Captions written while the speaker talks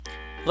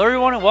Hello,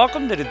 everyone, and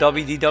welcome to the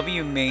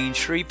WDW Main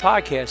Street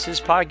Podcast. This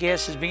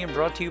podcast is being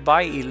brought to you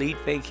by Elite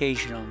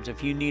Vacation Homes.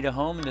 If you need a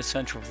home in the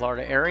Central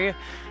Florida area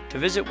to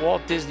visit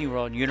Walt Disney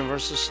World,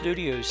 Universal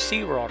Studios,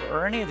 SeaWorld,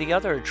 or any of the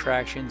other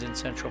attractions in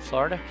Central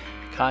Florida,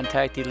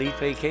 contact Elite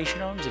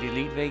Vacation Homes at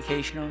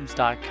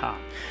elitevacationhomes.com.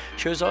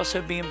 Show's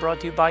also being brought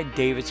to you by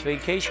David's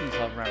Vacation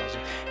Club Rentals.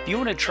 If you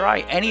want to try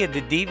any of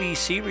the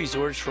DVC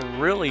resorts for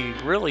really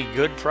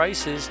good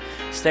prices,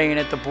 staying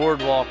at the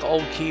Boardwalk,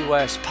 Old Key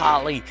West,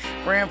 Poly,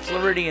 Grand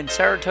Floridian,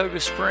 Saratoga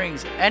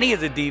Springs, any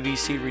of the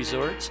DVC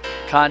resorts,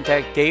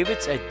 contact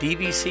David's at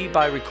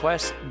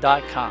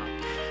dvcbyrequest.com.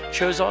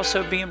 Show's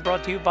also being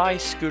brought to you by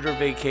Scooter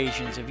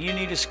Vacations. If you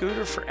need a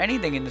scooter for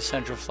anything in the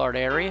Central Florida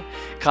area,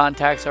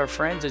 contact our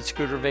friends at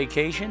Scooter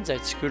Vacations at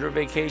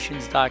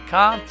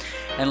scootervacations.com.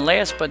 And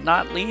last but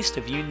not least,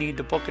 if you need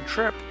to book a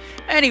trip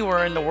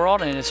anywhere in the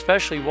world, and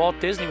especially Walt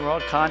Disney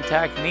World,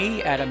 contact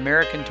me at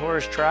American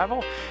Tourist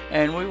Travel,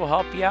 and we will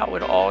help you out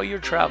with all your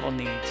travel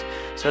needs.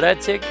 So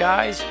that's it,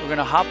 guys. We're going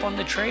to hop on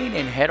the train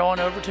and head on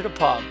over to the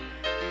pub.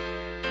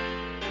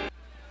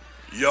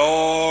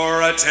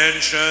 Your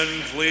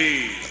attention,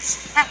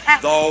 please.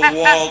 The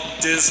Walt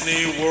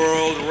Disney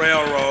World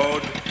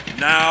Railroad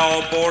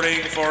now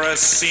boarding for a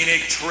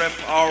scenic trip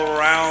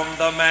around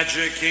the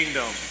Magic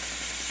Kingdom.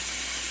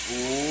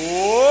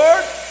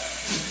 Board!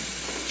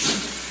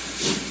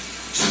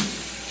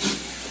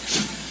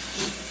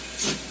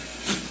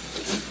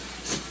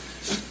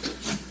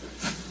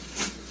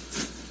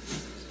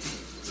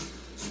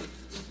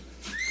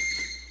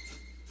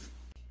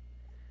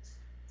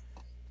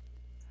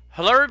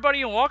 Hello,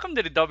 everybody, and welcome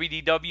to the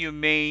WDW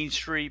Main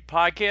Street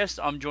Podcast.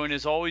 I'm joined,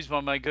 as always, by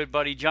my good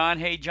buddy John.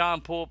 Hey,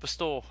 John, pull up a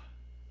stool.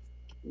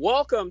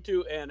 Welcome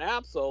to an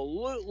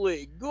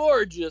absolutely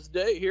gorgeous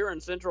day here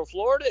in Central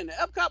Florida, and the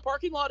Epcot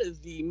parking lot is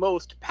the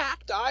most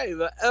packed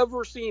I've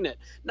ever seen it.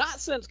 Not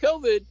since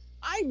COVID,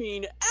 I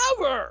mean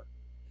ever.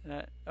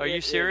 Are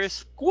you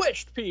serious?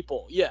 Squished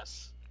people,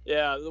 yes.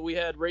 Yeah, we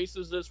had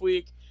races this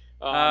week.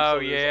 Oh,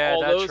 so yeah,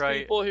 all that's those right.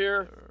 people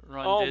here.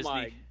 Run Disney.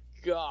 My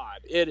God,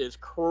 it is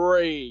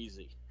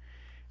crazy.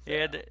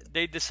 Yeah,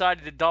 they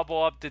decided to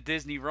double up the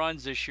Disney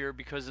runs this year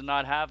because of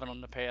not having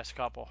them the past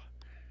couple.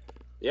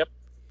 Yep.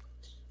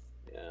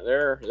 Yeah,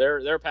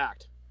 they're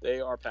packed.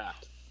 They are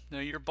packed. No,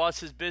 your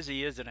bus is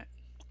busy, isn't it?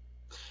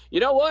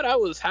 You know what? I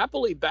was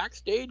happily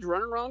backstage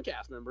running around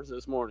cast members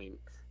this morning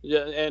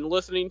and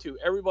listening to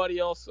everybody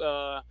else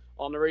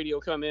on the radio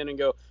come in and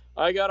go,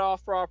 I got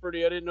off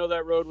property. I didn't know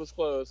that road was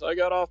closed. I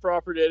got off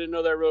property. I didn't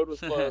know that road was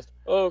closed.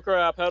 Oh,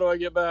 crap. How do I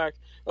get back?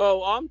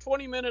 Oh, I'm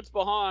 20 minutes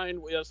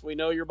behind. Yes, we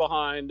know you're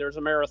behind. There's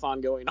a marathon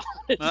going on.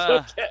 It's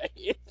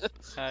okay.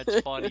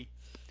 That's funny.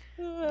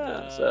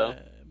 So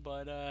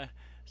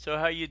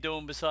how you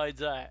doing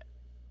besides that?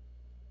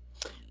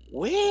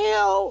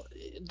 Well,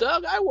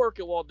 Doug, I work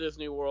at Walt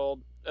Disney World.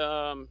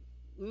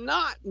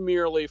 Not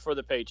merely for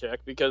the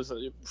paycheck, because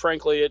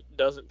frankly it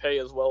doesn't pay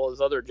as well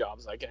as other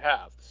jobs I could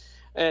have,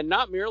 and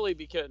not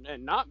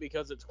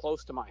because it's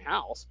close to my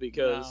house,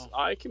 because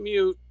I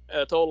commute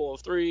a total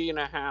of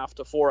 3.5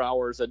 to 4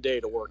 hours a day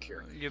to work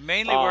here. You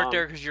mainly work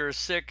there because you're a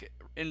sick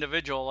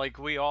individual like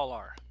we all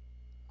are.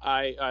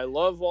 I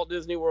love Walt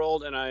Disney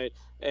World, and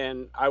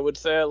I would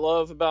say I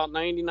love about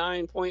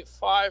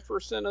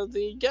 99.5% of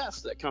the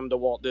guests that come to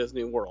Walt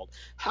Disney World.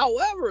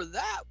 However,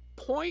 that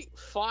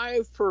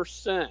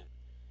 0.5%,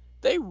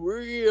 they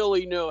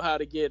really know how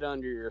to get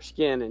under your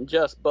skin and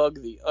just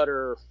bug the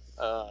utter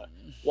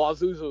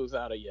wazoozos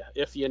out of you,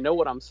 if you know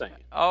what I'm saying.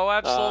 Oh,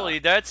 absolutely.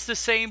 That's the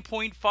same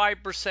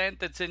 0.5%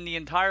 that's in the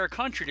entire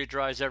country that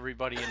drives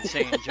everybody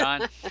insane,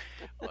 John.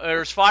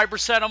 There's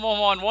 5% of them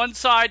on one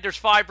side, there's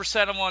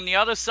 5% of them on the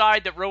other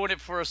side that ruin it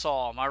for us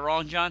all. Am I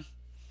wrong, John?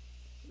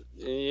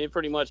 You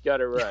pretty much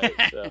got it right.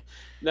 So,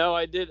 no,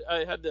 I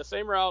had the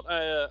same route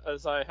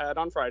as I had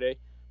on Friday.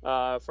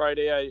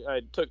 Friday,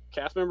 I took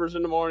cast members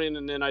in the morning,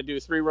 and then I do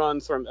 3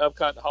 runs from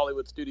Epcot to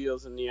Hollywood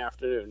Studios in the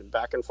afternoon, and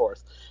back and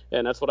forth.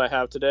 And that's what I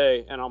have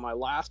today. And on my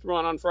last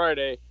run on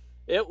Friday,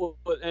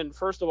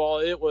 first of all,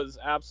 it was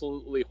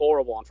absolutely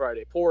horrible on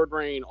Friday. Poured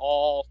rain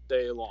all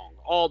day long,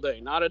 all day.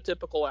 Not a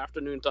typical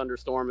afternoon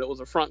thunderstorm. It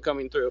was a front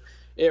coming through.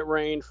 It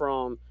rained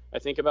from, I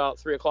think, about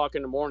 3 o'clock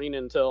in the morning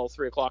until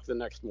 3 o'clock the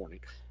next morning.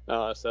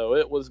 So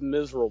it was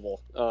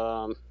miserable.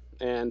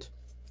 And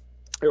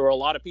there were a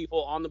lot of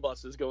people on the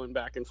buses going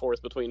back and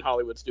forth between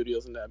Hollywood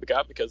Studios and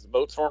Epcot because the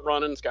boats weren't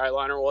running,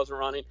 Skyliner wasn't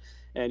running,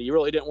 and you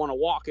really didn't want to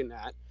walk in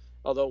that.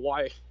 Although,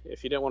 why,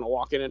 if you didn't want to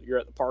walk in it, you're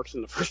at the parks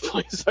in the first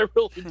place, I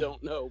really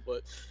don't know.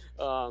 But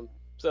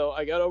so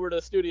I got over to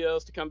the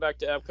studios to come back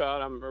to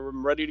Epcot.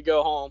 I'm ready to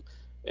go home.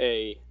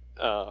 A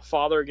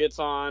father gets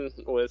on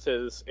with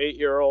his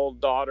 8-year-old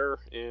daughter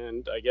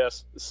and, I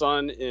guess,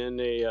 son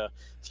in a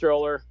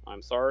stroller.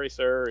 I'm sorry,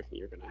 sir,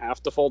 you're going to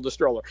have to fold the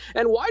stroller.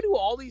 And why do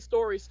all these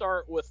stories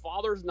start with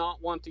fathers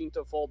not wanting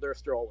to fold their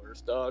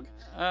strollers, Doug?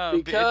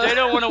 Because they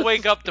don't want to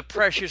wake up the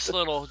precious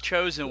little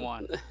chosen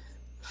one.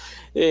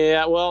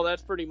 Yeah, well,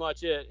 that's pretty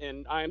much it.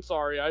 And I'm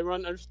sorry, I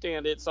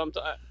understand it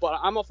sometimes, but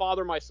I'm a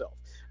father myself.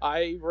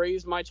 I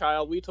raised my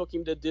child. We took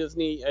him to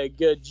Disney a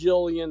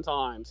gajillion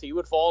times. He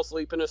would fall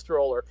asleep in a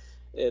stroller.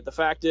 The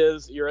fact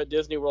is, you're at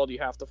Disney World, you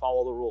have to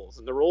follow the rules.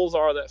 And the rules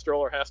are that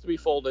stroller has to be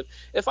folded.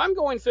 If I'm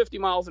going 50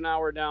 miles an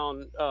hour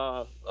down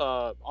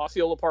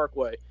Osceola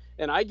Parkway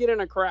and I get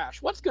in a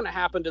crash, what's going to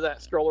happen to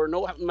that stroller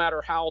no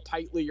matter how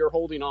tightly you're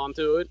holding on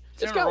to it?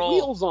 It's got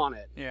wheels on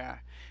it. Yeah.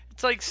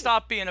 It's like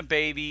stop being a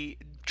baby.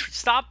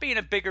 Stop being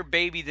a bigger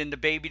baby than the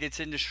baby that's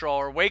in the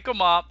stroller. Wake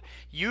them up.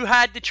 You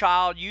had the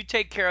child. You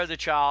take care of the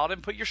child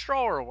and put your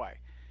stroller away.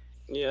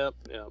 Yep.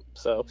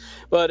 So,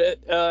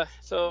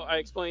 so I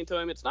explained to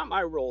him, it's not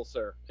my rule,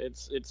 sir.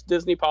 It's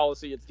Disney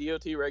policy. It's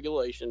DOT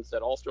regulations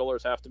that all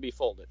strollers have to be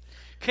folded.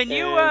 Can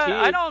you?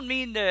 I don't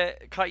mean to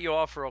cut you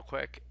off real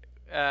quick,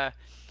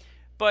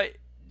 but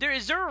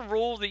is there a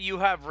rule that you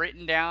have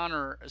written down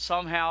or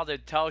somehow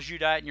that tells you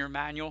that in your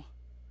manual?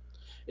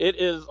 It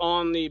is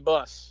on the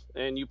bus,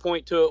 and you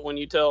point to it when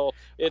you tell.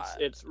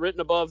 It's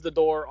written above the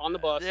door on the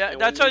bus. Yeah,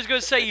 that's what I was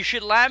going to say. You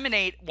should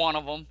laminate one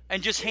of them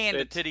and just hand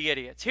it to the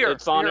idiots. Here,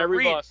 it's on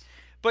every bus.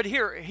 But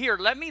here,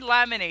 let me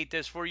laminate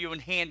this for you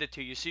and hand it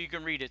to you so you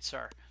can read it,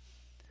 sir.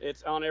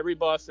 It's on every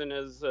bus, and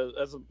as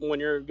when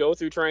you go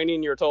through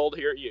training, you're told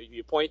here.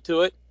 You point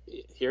to it.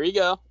 Here you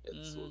go.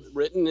 It's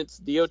written. It's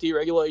DOT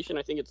regulation.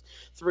 I think it's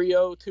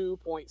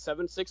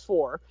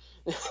 302.764.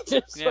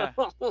 Yeah.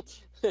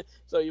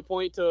 So you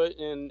point to it,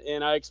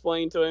 and I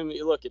explained to him,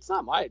 look, it's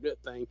not my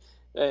thing.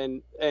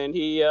 And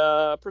he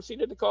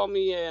proceeded to call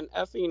me an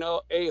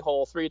effing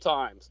a-hole 3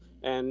 times.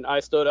 And I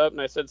stood up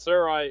and I said,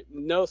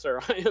 no, sir,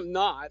 I am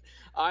not.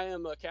 I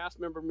am a cast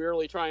member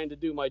merely trying to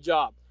do my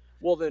job.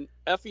 Well, then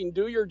effing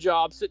do your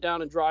job, sit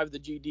down and drive the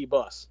GD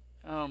bus.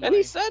 Oh, and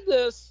he said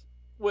this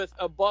with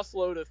a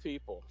busload of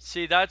people.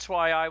 See, that's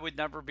why I would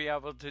never be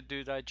able to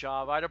do that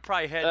job. I'd have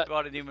probably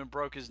headbutted him and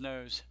broke his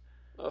nose.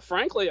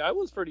 Frankly, I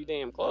was pretty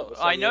damn close.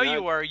 I know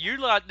you were. You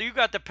got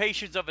the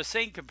patience of a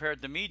saint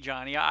compared to me,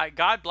 Johnny.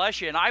 God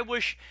bless you. And I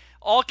wish,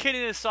 all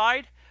kidding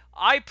aside,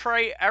 I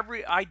pray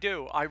I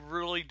do. I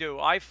really do.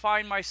 I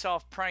find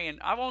myself praying.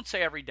 I won't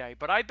say every day,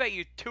 but I bet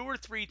you 2 or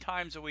 3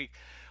 times a week.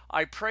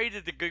 I pray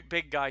to the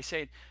big guy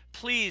saying,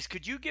 please,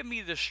 could you give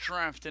me the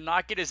strength to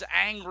not get as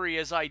angry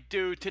as I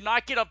do, to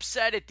not get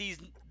upset at these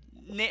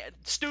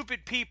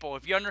stupid people.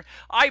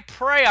 I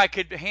pray I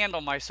could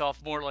handle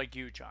myself more like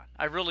you, John.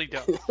 I really do.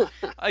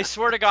 I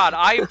swear to God,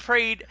 I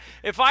prayed.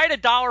 If I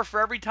had $1 for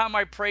every time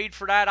I prayed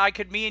for that,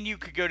 me and you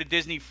could go to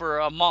Disney for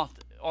a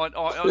month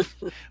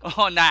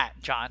on that,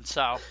 John.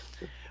 So.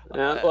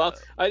 Well,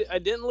 I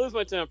didn't lose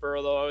my temper,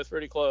 although I was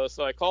pretty close.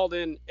 So I called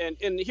in,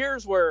 and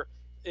here's where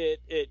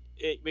it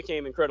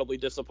became incredibly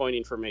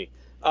disappointing for me.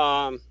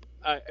 I'm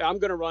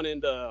going to run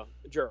into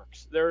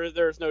jerks.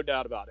 There's no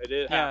doubt about it.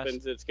 It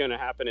happens. It's going to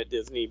happen at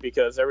Disney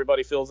because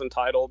everybody feels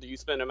entitled. You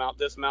spend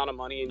this amount of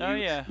money,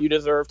 and you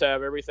deserve to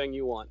have everything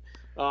you want.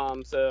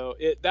 So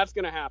that's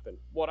going to happen.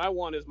 What I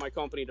want is my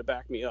company to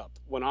back me up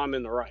when I'm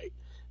in the right.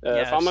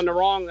 If I'm in the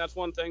wrong, that's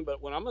one thing.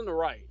 But when I'm in the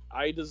right,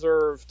 I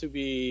deserve to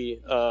be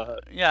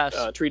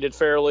treated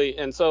fairly.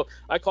 And so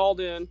I called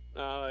in,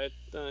 I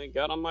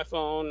got on my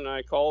phone, and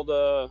I called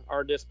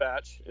our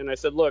dispatch. And I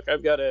said, look,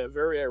 I've got a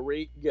very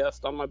irate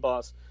guest on my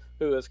bus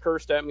who has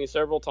cursed at me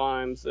several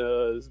times,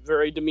 is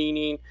very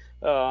demeaning,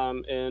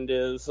 and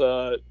is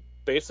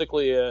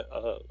basically a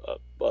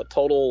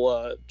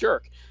total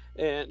jerk.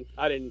 And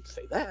I didn't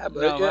say that.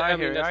 But no, I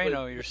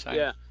know what you're saying.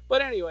 Yeah.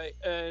 But anyway,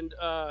 and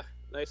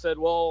they said,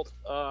 well,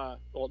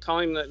 tell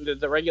him that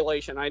the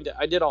regulation. I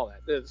did all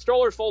that. The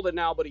stroller's folded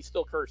now, but he's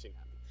still cursing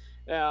at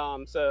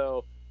me.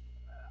 So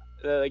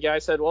the guy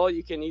said, well,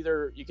 you can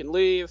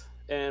leave,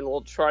 and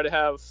we'll try to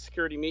have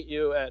security meet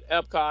you at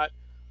Epcot,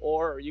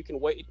 or you can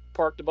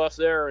park the bus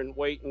there and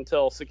wait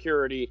until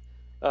security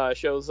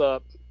shows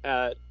up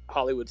at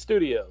Hollywood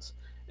Studios.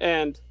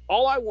 And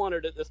all I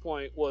wanted at this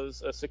point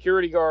was a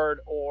security guard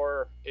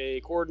or a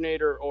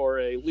coordinator or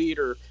a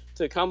leader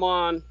to come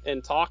on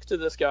and talk to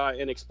this guy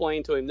and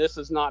explain to him this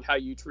is not how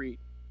you treat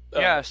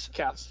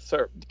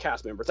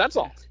cast members. That's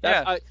all.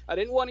 I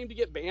didn't want him to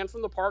get banned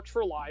from the parks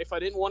for life. I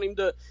didn't want him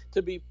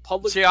to be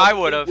publicly whipped. I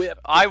would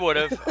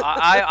have.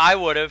 I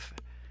would have.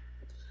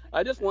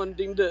 I just wanted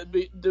him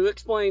to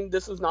explain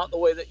this is not the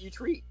way that you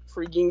treat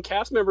freaking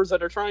cast members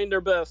that are trying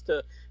their best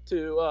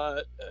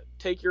to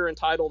take your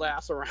entitled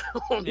ass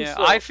around. Yeah,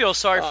 so, I feel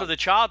sorry for the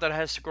child that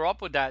has to grow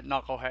up with that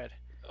knucklehead.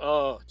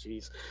 Oh,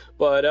 jeez.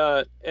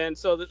 But and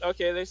so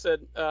they said,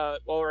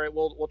 all right,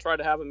 we'll try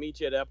to have him meet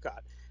you at Epcot.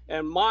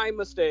 And my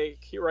mistake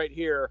right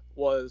here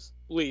was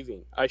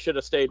leaving. I should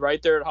have stayed right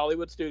there at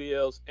Hollywood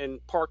Studios and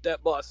parked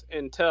that bus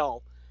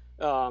until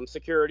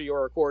security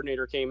or a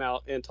coordinator came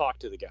out and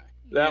talked to the guy.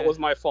 That was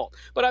my fault.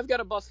 But I've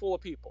got a bus full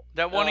of people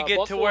that want to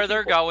get to where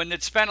they're going,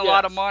 that spend a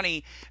lot of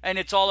money, and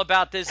it's all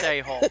about this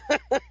a-hole.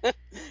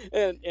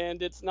 and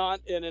it's not.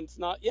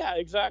 Yeah,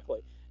 exactly.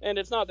 And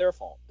it's not their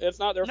fault. It's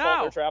not their fault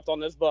they're trapped on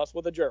this bus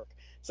with a jerk.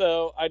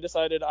 So I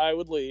decided I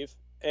would leave.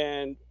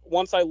 And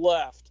once I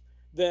left,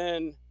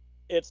 then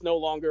it's no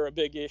longer a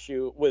big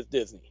issue with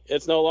Disney.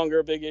 It's no longer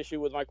a big issue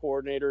with my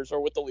coordinators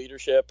or with the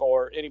leadership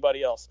or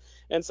anybody else.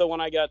 And so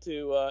when I got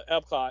to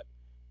Epcot,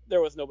 there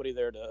was nobody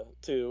there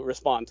to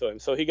respond to him.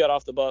 So he got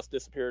off the bus,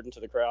 disappeared into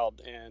the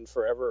crowd, and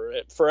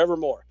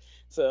forevermore.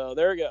 So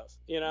there it goes.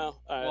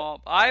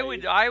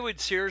 I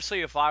would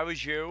seriously, if I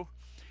was you,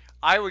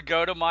 I would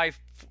go to my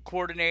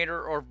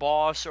coordinator or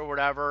boss or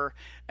whatever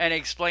and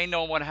explain to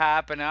them what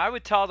happened. And I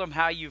would tell them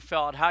how you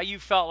felt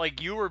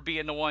like you were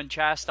being the one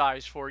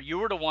chastised for it. You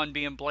were the one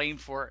being blamed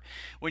for it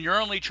when you're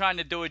only trying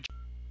to do it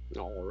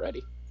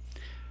already.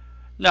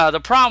 No,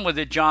 the problem with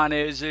it, John,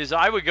 is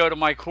I would go to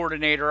my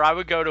coordinator, I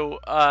would go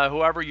to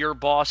whoever your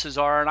bosses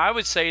are, and I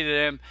would say to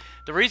them,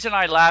 the reason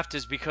I left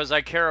is because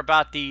I care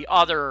about the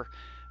other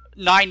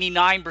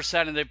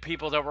 99% of the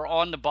people that were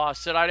on the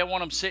bus, that I didn't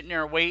want them sitting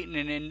there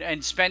waiting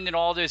and spending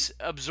all this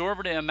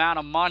absorbent amount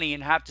of money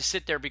and have to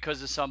sit there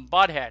because of some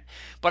butthead.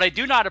 But I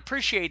do not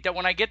appreciate that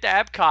when I get to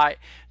Epcot,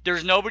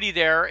 there's nobody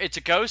there, it's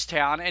a ghost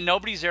town, and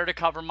nobody's there to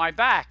cover my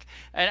back.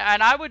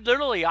 And I would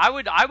literally, I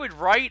would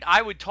write,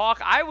 I would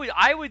talk,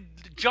 I would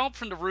jump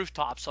from the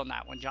rooftops on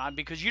that one, John,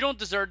 because you don't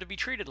deserve to be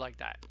treated like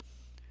that.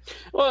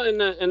 Well,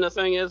 and the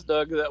thing is,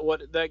 Doug, that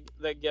what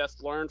that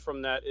guest learned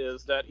from that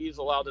is that he's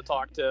allowed to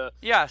talk to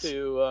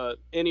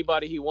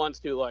anybody he wants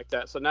to like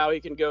that. So now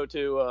he can go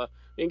to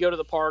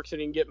the parks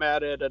and he can get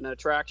mad at an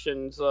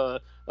attractions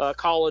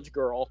college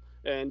girl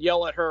and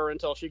yell at her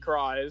until she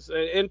cries,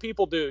 and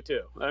people do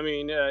too. I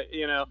mean,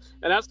 and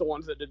that's the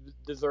ones that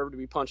deserve to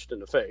be punched in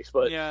the face.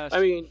 But yes.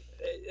 I mean,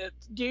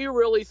 do you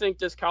really think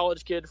this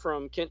college kid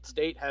from Kent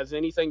State has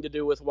anything to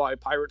do with why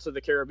Pirates of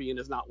the Caribbean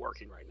is not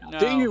working right now? No,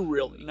 do you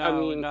really?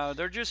 No,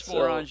 they're just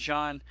morons,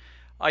 John.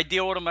 I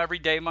deal with them every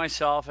day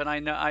myself, and I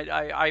know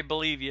I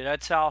believe you.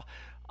 That's how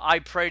I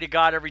pray to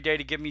God every day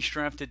to give me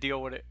strength to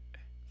deal with it.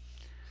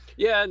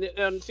 Yeah,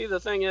 and see,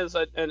 the thing is,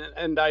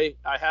 and I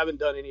haven't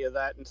done any of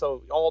that, and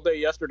so all day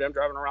yesterday I'm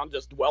driving around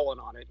just dwelling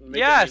on it and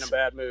making me in a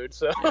bad mood.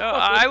 So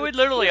I would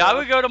literally, I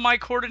would go to my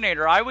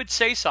coordinator. I would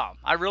say something.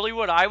 I really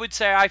would. I would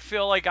say I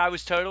feel like I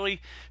was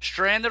totally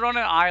stranded on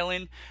an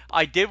island.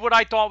 I did what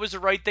I thought was the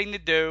right thing to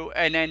do,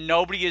 and then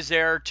nobody is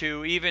there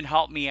to even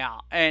help me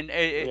out. And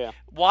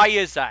why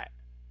is that?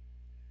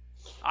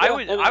 I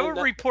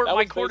would report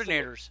my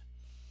coordinators.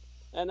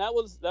 And that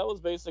was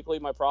basically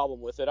my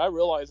problem with it. I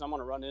realize I'm going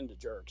to run into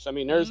jerks. I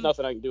mean, there's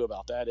nothing I can do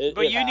about that.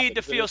 But you need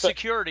to feel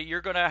security. You're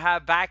going to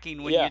have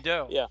backing when you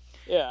do. Yeah.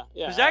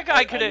 Because that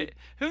guy could have.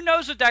 Who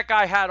knows what that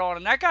guy had on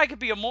him? That guy could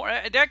be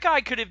That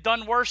guy could have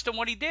done worse than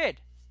what he did.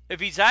 If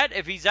he's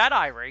that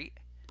irate.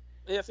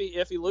 If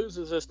he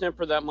loses his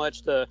temper that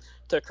much to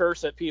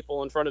curse at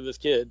people in front of his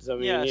kids, I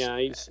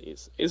mean,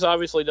 he's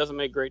obviously doesn't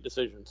make great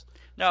decisions.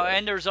 No,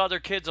 and there's other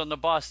kids on the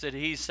bus that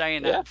he's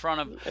saying that in front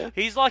of. Yeah.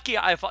 He's lucky.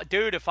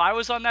 If I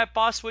was on that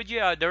bus with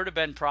you, there'd have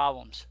been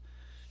problems.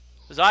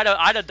 Because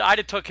I'd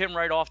have took him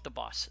right off the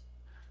bus.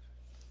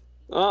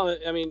 Well,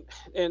 I mean,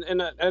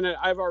 and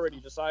I've already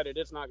decided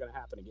it's not going to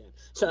happen again.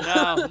 So,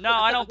 no,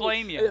 I don't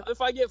blame you.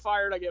 If I get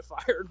fired, I get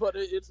fired, but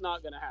it's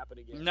not going to happen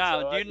again.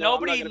 No, so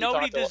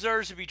nobody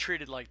deserves to be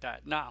treated like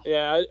that. No.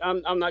 Yeah,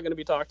 I'm not going to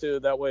be talked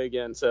to that way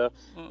again. So,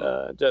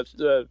 well,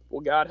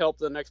 God help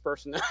the next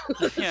person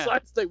that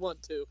decides they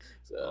want to.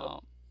 So.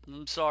 Well,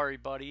 I'm sorry,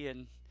 buddy,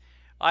 and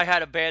I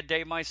had a bad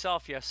day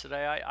myself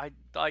yesterday.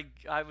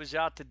 I was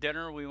out to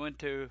dinner. We went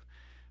to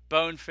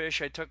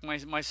Bonefish. I took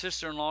my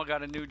sister-in-law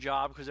got a new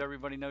job because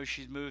everybody knows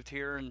she's moved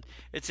here, and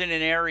it's in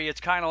an area.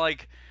 It's kind of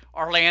like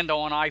Orlando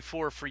on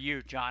I-4 for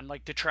you, John.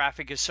 Like the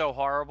traffic is so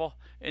horrible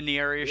in the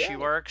area she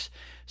works.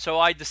 So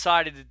I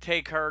decided to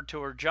take her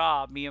to her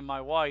job, me and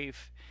my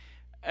wife,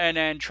 and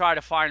then try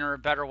to find her a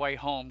better way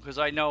home because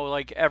I know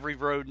like every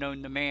road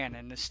known to man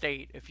in the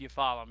state, if you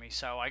follow me.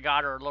 So I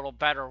got her a little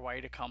better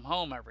way to come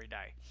home every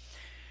day.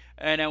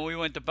 And then we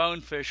went to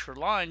Bonefish for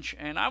lunch,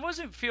 and I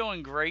wasn't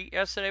feeling great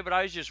yesterday, but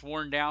I was just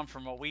worn down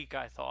from a week,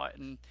 I thought.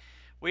 And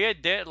we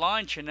had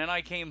lunch, and then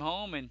I came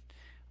home, and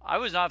I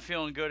was not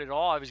feeling good at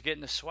all. I was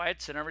getting the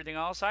sweats and everything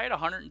else. I had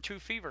 102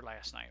 fever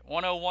last night,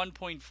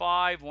 101.5,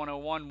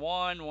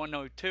 101.1,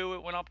 102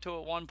 it went up to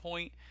at one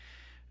point.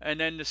 And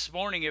then this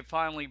morning it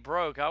finally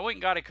broke. I went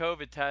and got a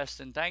COVID test,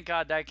 and thank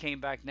God that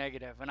came back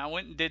negative. And I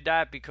went and did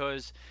that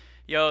because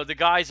the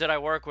guys that I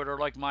work with are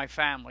like my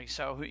family.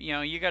 So,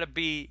 you got to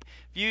be,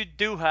 if you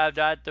do have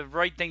that, the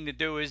right thing to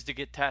do is to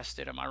get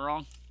tested. Am I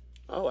wrong?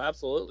 Oh,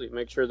 absolutely.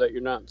 Make sure that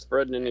you're not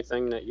spreading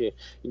anything that you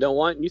don't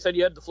want. And you said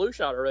you had the flu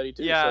shot already,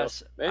 too.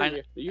 Yes. So,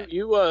 man,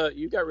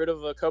 you got rid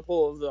of a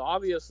couple of the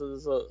obvious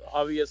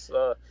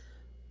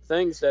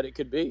things that it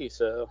could be.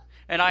 So.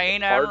 And I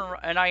ain't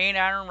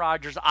Aaron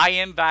Rodgers. I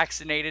am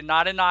vaccinated,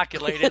 not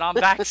inoculated. I'm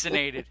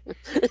vaccinated.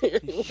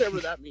 Whatever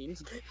that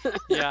means.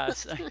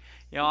 Yes.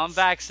 I'm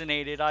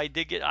vaccinated.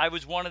 I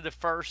was one of the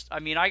first. I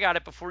mean, I got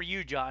it before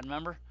you, John,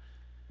 remember?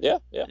 Yeah.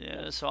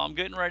 So I'm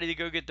getting ready to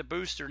go get the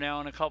booster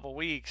now in a couple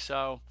weeks.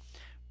 So,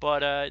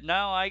 but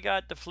no, I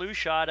got the flu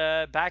shot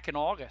back in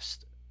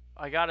August.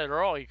 I got it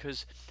early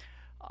because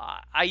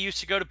I used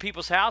to go to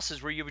people's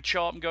houses where you would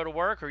show up and go to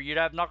work, or you'd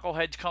have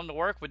knuckleheads come to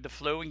work with the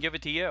flu and give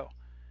it to you.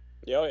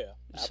 Oh yeah,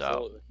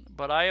 absolutely. So,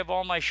 but I have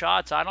all my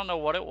shots. I don't know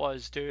what it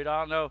was, dude. I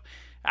don't know.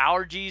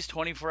 Allergies,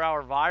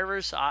 24-hour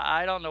virus.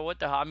 I don't know what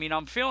the hell. I mean,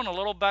 I'm feeling a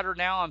little better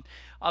now.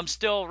 I'm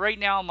still right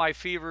now. My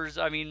fever's.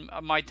 I mean,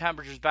 my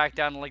temperature's back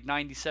down to like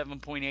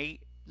 97.8.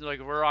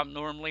 Like where I'm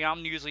normally.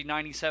 I'm usually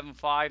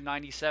 97.5,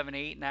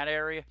 97.8 in that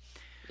area.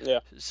 Yeah.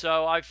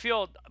 So I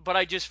feel, but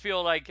I just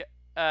feel like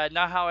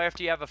not how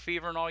after you have a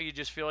fever and all, you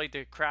just feel like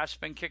the crap's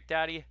been kicked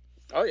out of you.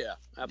 Oh yeah,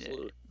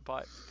 absolutely.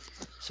 But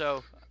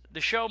so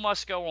the show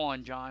must go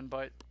on, John.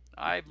 But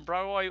my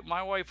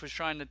wife was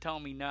trying to tell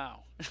me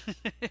no,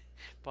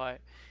 but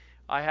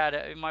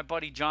my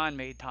buddy John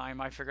made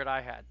time. I figured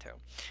I had to.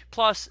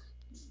 Plus,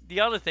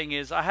 the other thing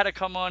is I had to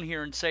come on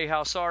here and say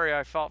how sorry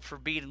I felt for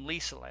beating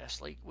Lisa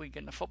last week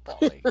in the football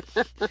league.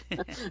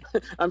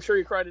 I'm sure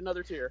you cried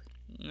another tear.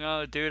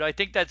 No, dude, I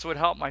think that's what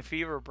helped my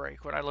fever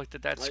break when I looked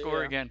at that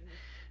score again.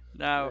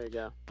 No, there you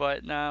go.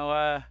 But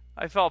no,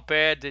 I felt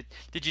bad.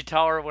 Did you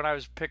tell her when I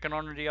was picking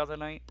on her the other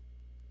night?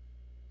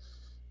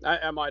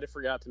 I might have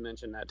forgot to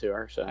mention that to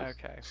her. So.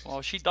 Okay.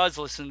 Well, she does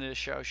listen to this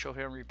show. She'll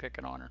hear me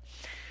picking on her.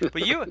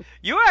 But you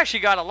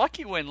actually got a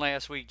lucky win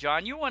last week,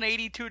 John. You won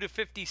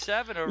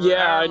 82-57 over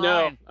Yeah, Aaron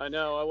Lyon. I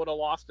know. I would have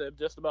lost to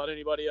just about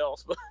anybody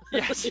else. But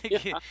yes,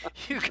 yeah.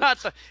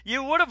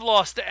 You would have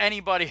lost to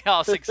anybody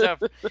else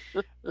except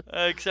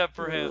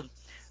for him.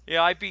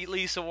 Yeah, I beat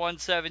Lisa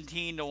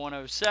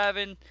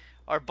 117-107.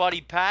 Our buddy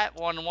Pat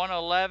won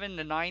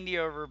 111-90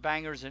 over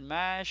Bangers and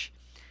Mash.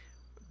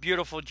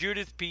 Beautiful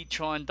Judith beat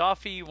Sean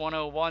Duffy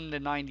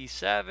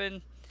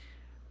 101-97.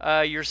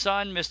 Your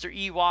son, Mr.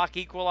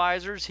 Ewok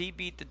Equalizers, he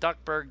beat the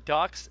Duckburg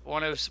Ducks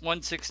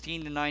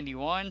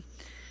 116-91.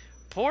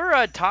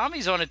 Poor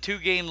Tommy's on a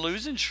 2-game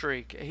losing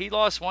streak. He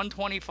lost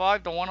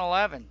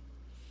 125-111.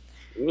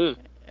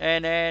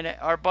 And then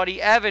our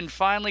buddy Evan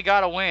finally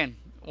got a win,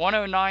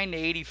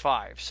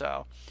 109-85.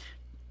 So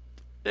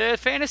the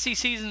fantasy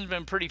season's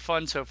been pretty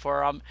fun so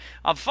far. I'm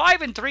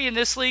 5-3 in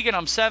this league, and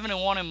I'm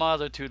 7-1 in my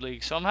other 2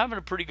 leagues. So I'm having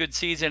a pretty good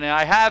season, and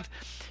I have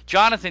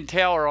Jonathan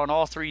Taylor on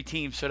all 3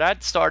 teams. So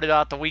that started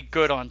out the week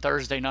good on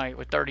Thursday night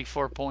with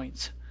 34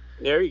 points.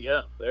 There you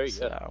go.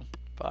 Go.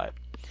 But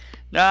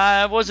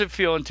I wasn't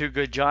feeling too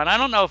good, John. I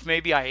don't know if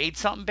maybe I ate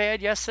something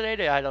bad yesterday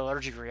that I had an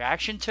allergic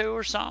reaction to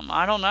or something.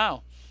 I don't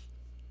know.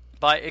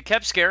 But it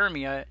kept scaring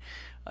me. I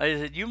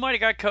said, you might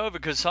have got COVID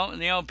because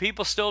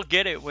people still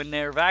get it when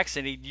they're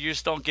vaccinated. You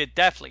just don't get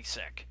deathly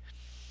sick.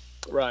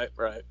 Right.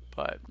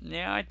 But,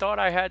 yeah, I thought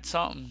I had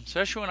something,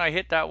 especially when I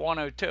hit that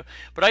 102.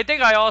 But I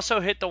think I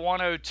also hit the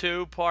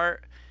 102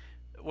 part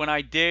when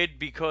I did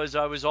because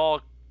I was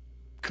all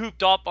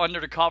cooped up under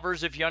the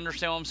covers, if you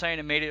understand what I'm saying.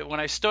 It made it when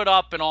I stood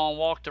up and all and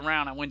walked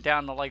around, I went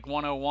down to like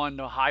 101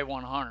 to high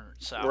 100.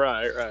 So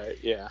Right,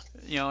 yeah.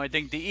 I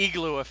think the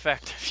igloo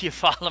effect, if you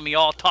follow me,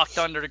 all tucked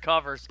under the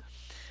covers.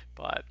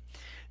 But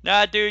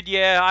nah, dude,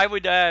 yeah, I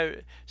would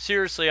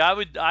seriously, I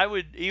would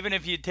even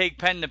if you take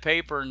pen to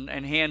paper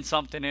and hand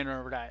something in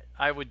or that,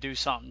 I would do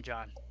something,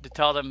 John, to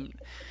tell them,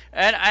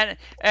 and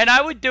I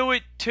would do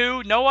it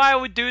too. Know why I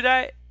would do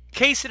that? In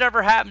case it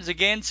ever happens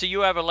again, so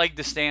you have a leg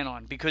to stand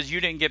on because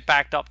you didn't get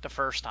backed up the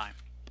first time.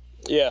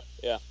 Yeah,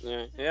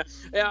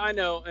 I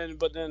know,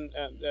 but then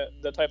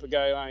the type of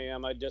guy I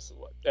am, I just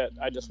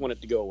want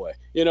it to go away.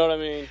 You know what I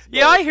mean?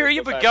 Yeah, I hear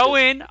you, but go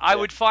in. I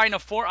would find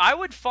I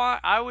would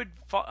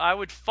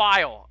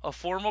file a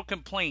formal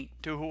complaint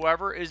to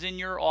whoever is in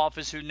your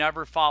office who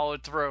never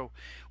followed through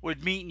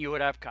with meeting you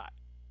at Epcot.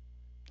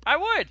 I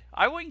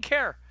wouldn't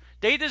care.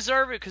 They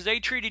deserve it because they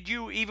treated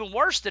you even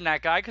worse than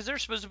that guy because they're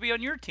supposed to be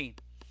on your team.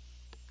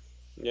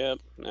 Yeah.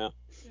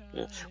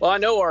 Well, I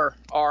know our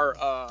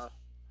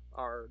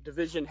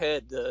division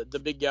head, the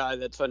big guy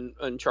that's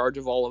in charge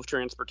of all of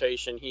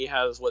transportation, he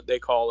has what they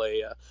call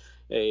a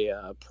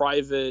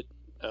private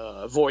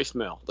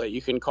voicemail that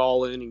you can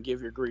call in and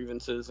give your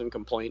grievances and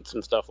complaints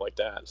and stuff like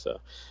that.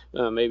 So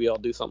maybe I'll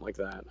do something like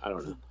that. I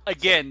don't know.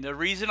 Again, the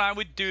reason I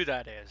would do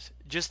that is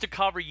just to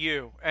cover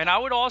you, and I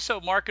would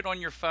also mark it on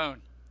your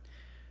phone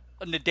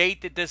on the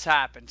date that this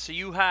happened, so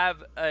you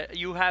have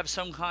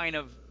some kind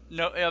of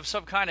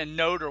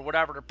note or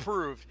whatever to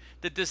prove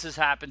that this has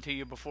happened to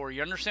you before.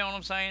 You understand what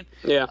I'm saying?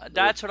 Yeah.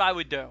 That's what I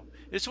would do.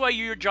 This way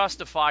you're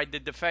justified to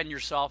defend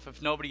yourself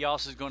if nobody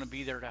else is going to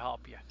be there to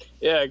help you.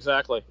 Yeah,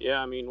 exactly. Yeah,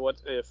 I mean, what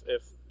if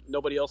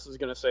nobody else is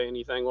going to say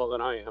anything? Well,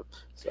 then I am.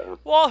 So.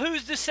 Well,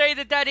 who's to say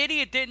that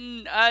idiot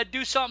didn't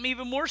do something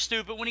even more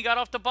stupid when he got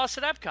off the bus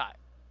at Epcot?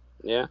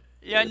 Yeah.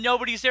 Yeah,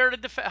 nobody's there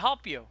to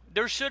help you.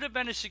 There should have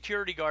been a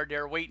security guard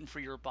there waiting for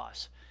your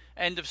bus.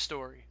 End of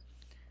story.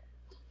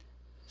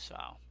 So,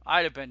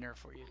 I'd have been there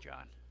for you,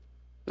 John.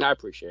 I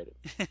appreciate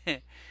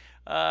it.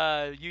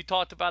 You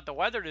talked about the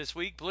weather this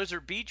week.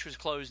 Blizzard Beach was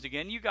closed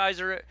again. You guys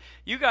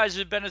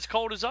have been as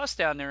cold as us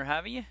down there,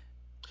 haven't you?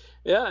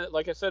 Yeah,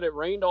 like I said, it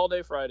rained all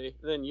day Friday.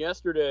 Then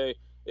yesterday,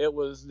 it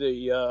was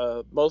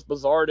the most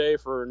bizarre day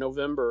for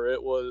November.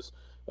 It was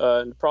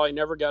probably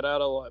never got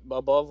out of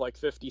above like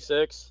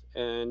 56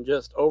 and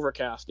just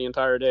overcast the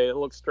entire day. It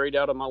looked straight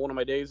out of one of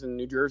my days in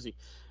New Jersey.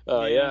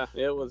 Yeah,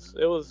 it was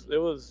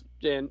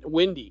and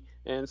windy,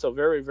 and so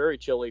very, very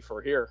chilly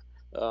for here.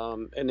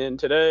 And then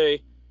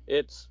today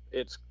it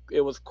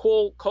was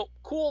cool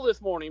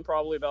this morning,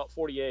 probably about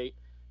 48,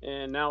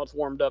 and now it's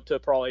warmed up to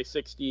probably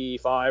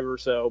 65 or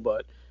so.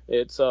 But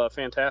it's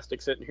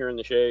fantastic sitting here in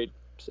the shade.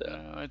 So,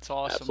 it's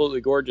awesome. Absolutely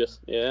gorgeous.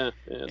 Yeah,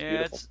 it's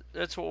beautiful.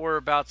 That's what we're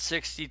about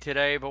 60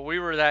 today, but we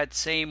were that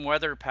same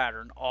weather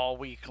pattern all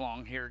week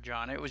long here,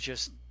 John. It was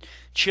just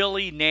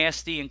chilly,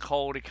 nasty, and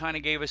cold. It kind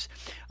of gave us,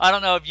 I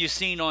don't know if you've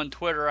seen on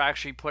Twitter, I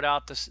actually put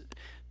out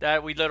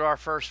that we lit our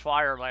first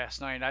fire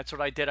last night. That's what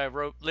I did. I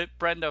lit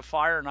Brenda a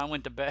fire, and I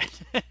went to bed.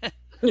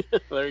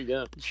 There you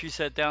go. She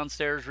sat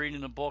downstairs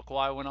reading a book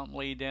while I went up and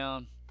laid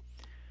down.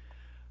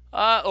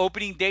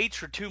 Opening dates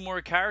for 2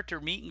 more character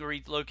meet and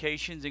greet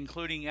locations,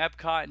 including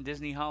Epcot and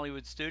Disney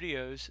Hollywood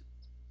Studios.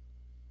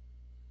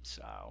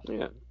 So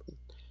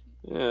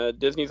yeah,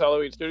 Disney's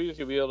Hollywood Studios,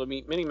 you'll be able to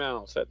meet Minnie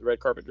Mouse at the Red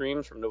Carpet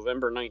Dreams from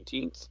November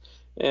 19th.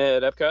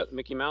 At Epcot,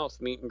 Mickey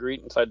Mouse meet and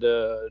greet inside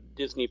the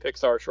Disney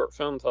Pixar Short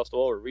Film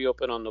Festival will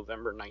reopen on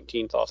November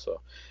 19th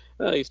also.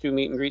 These 2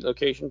 meet and greet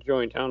locations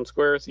join Town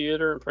Square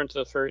Theater and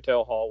Princess Fairy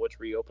Tale Hall,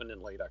 which reopened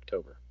in late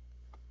October.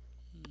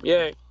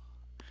 Yay!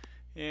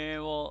 Yeah,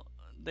 well,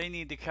 they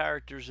need the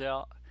characters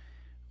out.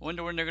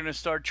 Wonder when they're going to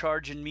start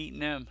charging meeting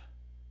them.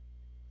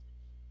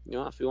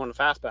 If you want a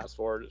fast pass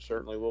for it, it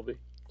certainly will be.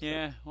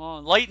 Yeah,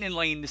 well, Lightning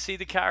Lane to see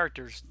the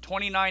characters,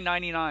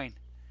 $29.99.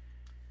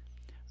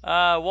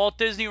 Walt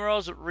Disney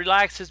World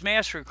relaxes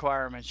mask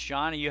requirements.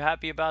 John, are you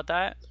happy about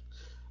that?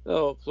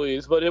 Oh,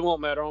 please, but it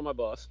won't matter on my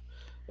bus.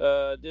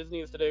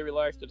 Disney has today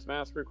relaxed its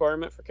mask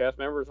requirement for cast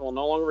members and will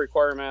no longer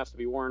require masks to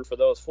be worn for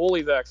those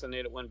fully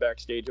vaccinated when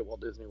backstage at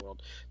Walt Disney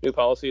World. New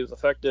policy is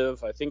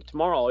effective, I think,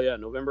 tomorrow,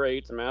 November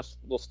 8th, and masks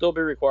will still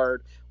be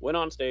required when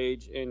on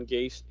stage in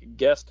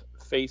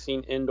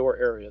guest-facing indoor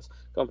areas.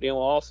 Company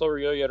will also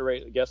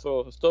reiterate that guests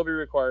will still be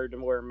required to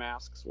wear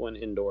masks when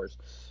indoors.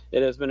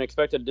 It has been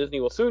expected Disney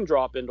will soon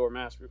drop indoor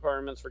mask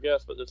requirements for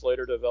guests, but this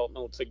later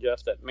development would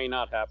suggest that may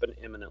not happen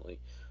imminently.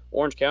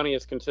 Orange County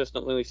has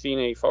consistently seen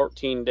a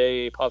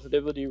 14-day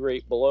positivity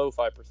rate below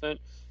 5%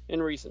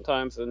 in recent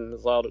times and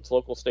has allowed its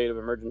local state of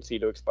emergency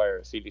to expire.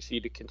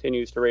 CDC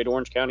continues to rate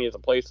Orange County as a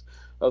place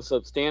of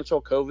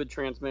substantial COVID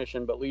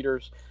transmission, but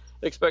leaders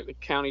expect the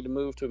county to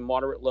move to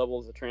moderate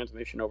levels of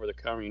transmission over the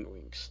coming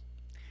weeks.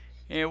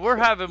 Yeah, we're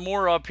having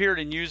more up here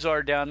than you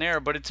are down there,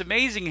 but it's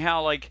amazing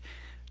how,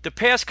 the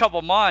past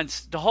couple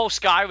months, the whole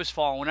sky was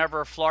falling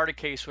whenever a Florida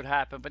case would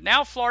happen. But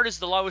now Florida's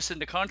the lowest in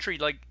the country.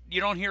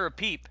 You don't hear a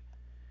peep.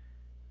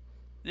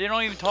 They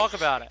don't even talk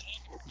about it,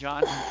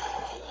 John.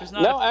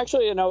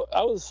 Actually,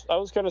 I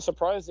was kind of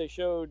surprised they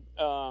showed.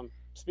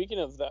 Speaking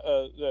of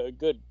the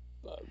good,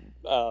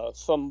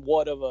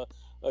 somewhat of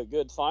a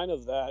good sign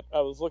of that,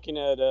 I was looking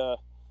at,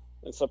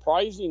 and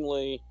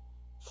surprisingly,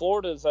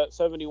 Florida's at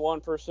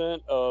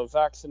 71% of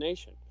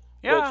vaccination.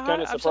 Yeah, which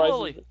kind of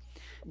surprises me.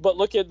 But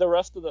look at the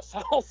rest of the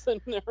South, and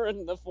they're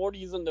in the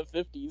 40s and the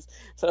 50s.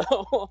 So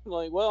I'm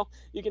like, well,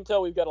 you can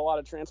tell we've got a lot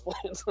of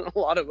transplants and a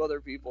lot of other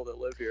people that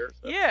live here.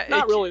 So yeah,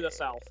 not really the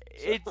South.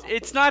 So.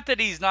 It's not that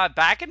he's not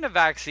backing the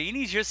vaccine.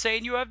 He's just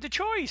saying you have the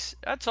choice.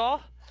 That's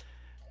all.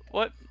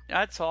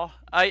 That's all.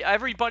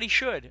 Everybody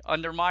should,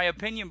 under my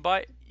opinion.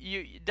 But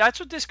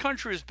that's what this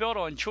country is built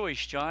on,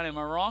 choice, John. Am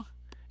I wrong?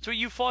 That's what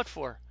you fought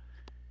for.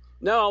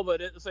 No, but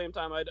at the same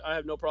time, I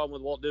have no problem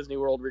with Walt Disney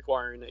World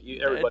requiring that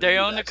everybody. They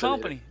own the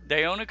company.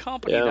 They own a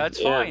company. Yeah,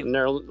 that's fine.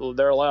 And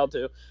they're allowed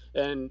to.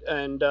 And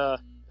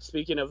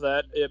speaking of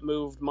that, it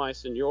moved my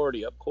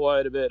seniority up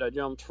quite a bit. I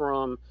jumped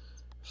from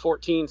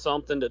 14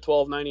 something to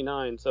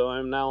 12.99, so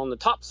I'm now in the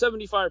top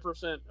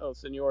 75% of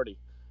seniority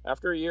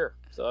after a year.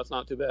 So that's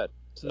not too bad.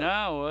 So.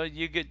 No,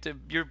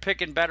 you're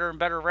picking better and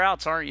better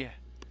routes, aren't you?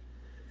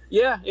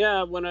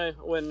 Yeah. When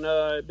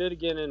I bid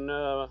again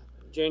in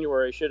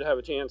January, I should have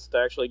a chance to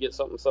actually get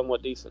something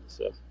somewhat decent.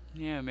 So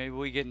yeah, maybe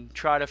we can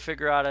try to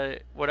figure out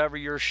whatever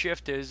your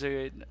shift is,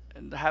 and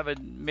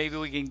maybe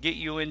we can get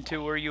you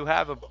into where you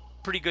have a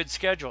pretty good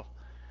schedule.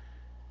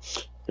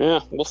 Yeah,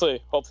 we'll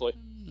see. Hopefully.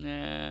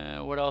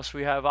 What else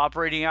we have?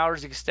 Operating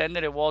hours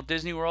extended at Walt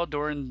Disney World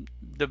during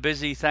the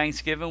busy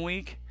Thanksgiving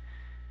week.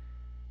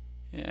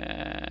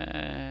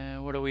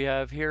 What do we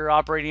have here?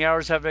 Operating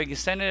hours have been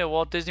extended at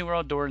Walt Disney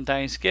World during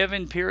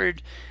Thanksgiving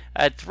period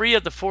at 3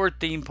 of the 4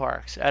 theme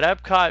parks. At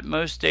Epcot,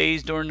 most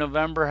days during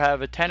November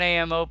have a 10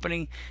 a.m.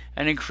 opening,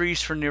 an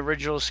increase from the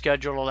original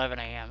scheduled 11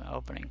 a.m.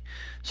 opening.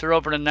 So they're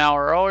open an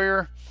hour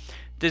earlier.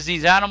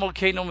 Disney's Animal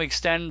Kingdom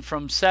extend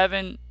from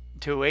 7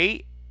 to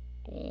 8.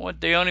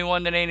 The only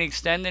one that ain't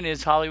extending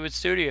is Hollywood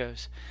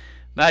Studios.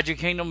 Magic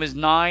Kingdom is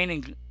 9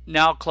 and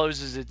now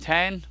closes at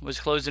 10, was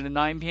closing at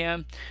 9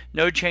 p.m.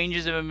 No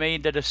changes have been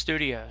made to the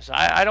studios.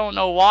 I don't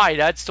know why.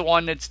 That's the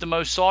one that's the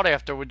most sought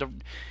after,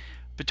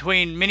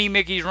 between Minnie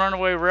Mickey's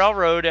Runaway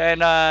Railroad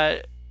and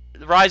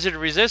Rise of the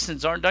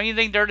Resistance, don't you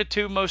think they're the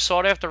two most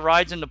sought after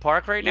rides in the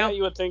park right now? Yeah,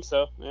 you would think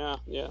so. Yeah.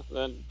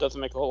 That doesn't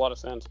make a whole lot of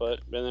sense, but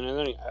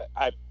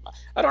I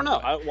don't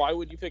know. Why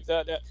would you pick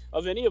that?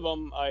 Of any of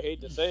them, I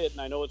hate to say it,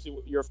 and I know it's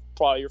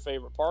probably your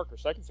favorite park or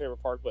second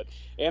favorite park, but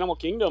Animal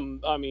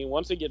Kingdom. I mean,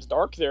 once it gets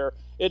dark there,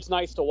 it's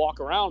nice to walk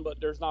around, but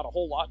there's not a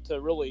whole lot to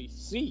really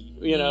see.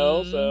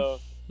 So.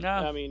 No.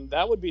 I mean,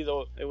 that would be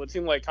it would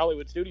seem like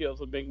Hollywood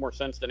Studios would make more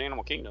sense than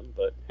Animal Kingdom,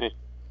 but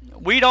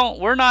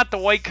We're not the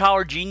white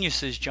collar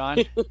geniuses, John.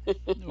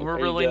 We're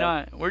really go.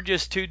 not. We're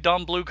just two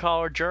dumb blue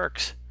collar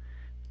jerks.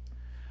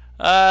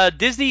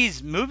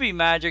 Disney's Movie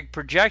Magic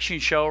projection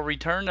show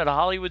returned to the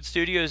Hollywood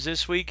Studios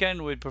this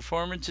weekend with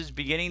performances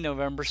beginning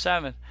November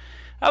 7th.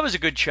 That was a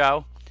good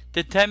show.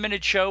 The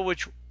 10-minute show,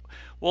 which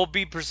will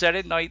be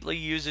presented nightly,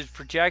 uses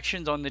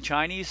projections on the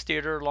Chinese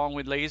theater along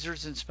with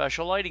lasers and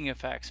special lighting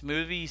effects.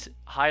 Movies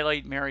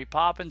highlight Mary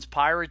Poppins,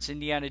 Pirates,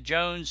 Indiana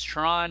Jones,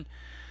 Tron,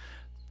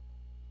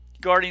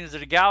 Guardians of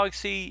the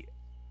Galaxy,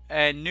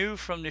 and new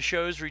from the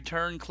show's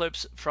return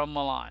clips from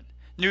Milan.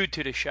 New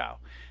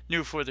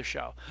for the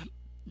show.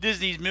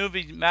 Disney's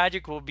Movie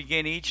Magic will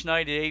begin each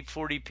night at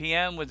 8:40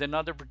 p.m. with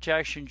another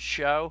projection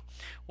show,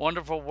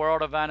 Wonderful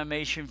World of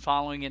Animation,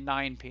 following at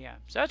 9 p.m.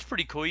 So that's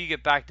pretty cool. You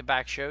get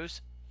back-to-back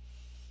shows.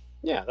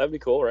 Yeah, that'd be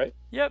cool, right?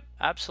 Yep,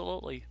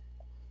 absolutely.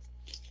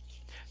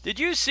 Did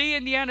you see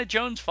Indiana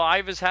Jones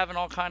 5 is having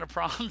all kind of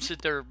problems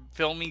at their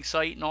filming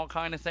site and all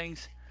kind of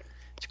things?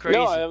 It's crazy.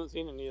 No, I haven't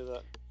seen any of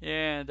that.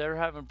 Yeah, they're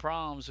having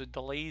problems with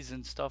delays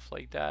and stuff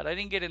like that. I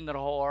didn't get into the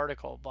whole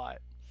article, but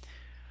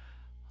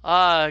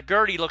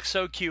Gertie looks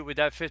so cute with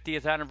that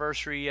 50th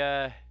anniversary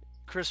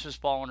Christmas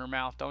ball in her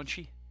mouth, don't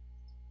she?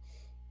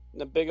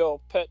 The big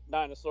old pet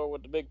dinosaur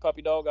with the big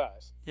puppy dog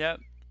eyes. Yep,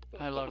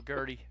 I love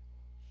Gertie.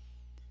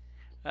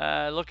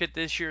 Look at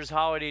this year's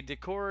holiday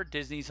decor,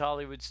 Disney's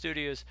Hollywood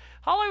Studios.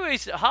 Hollywood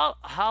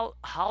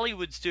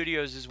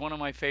Studios is one of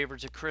my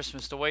favorites at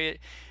Christmas. The way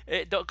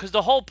because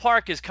the whole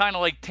park is kind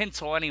of like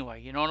tinsel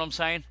anyway. You know what I'm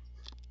saying?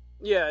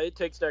 Yeah, it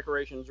takes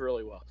decorations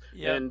really well.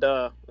 Yeah. And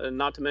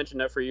not to mention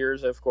that for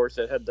years, of course,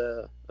 it had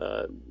the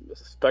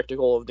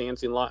spectacle of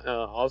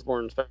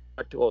Osborne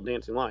spectacle of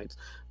dancing lights,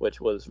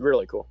 which was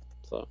really cool.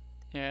 So.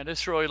 Yeah,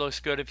 this really looks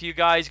good. If you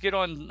guys get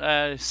on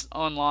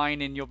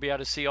online, and you'll be able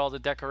to see all the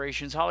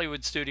decorations.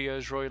 Hollywood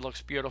Studios really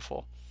looks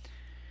beautiful.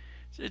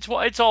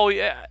 It's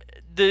always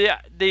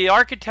the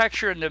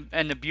architecture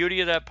and the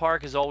beauty of that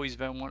park has always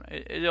been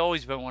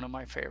one of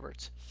my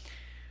favorites.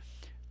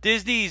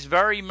 Disney's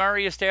Very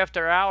Merriest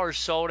After Hours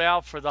sold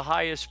out for the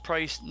highest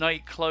priced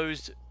night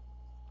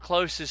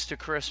closest to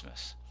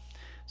Christmas.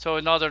 So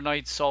another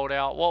night sold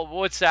out. Well,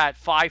 what's that?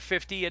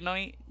 $5.50 a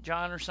night,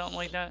 John, or something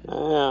like that? Yeah,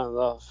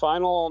 the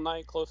final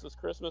night closest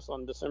Christmas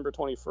on December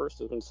 21st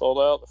has been sold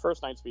out. The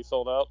first night to be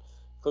sold out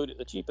included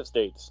the cheapest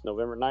dates,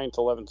 November 9th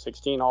to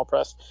 11/16, all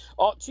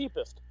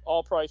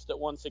priced at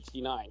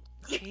 $169.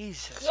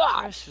 Jesus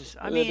God. Christmas!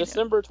 The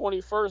December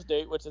 21st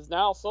date, which is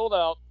now sold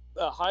out,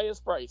 the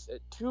highest price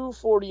at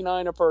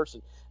 $249 a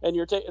person, and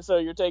you're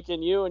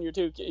taking you and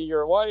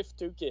your wife,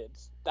 two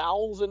kids,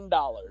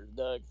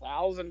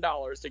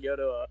 $1,000 to go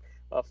to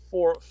a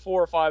 4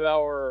 or 5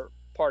 hour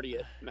party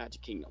at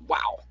Magic Kingdom.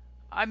 Wow.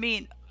 I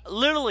mean,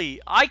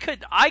 literally, I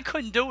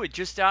couldn't do it.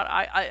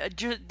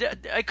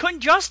 I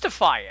couldn't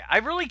justify it. I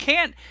really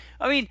can't.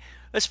 I mean,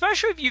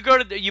 especially if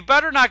you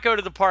better not go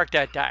to the park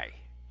that day,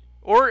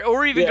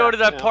 or even go to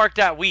that park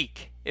that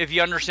week. If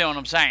you understand what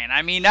I'm saying.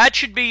 I mean, that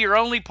should be your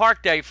only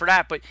park day for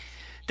that, but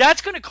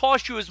that's going to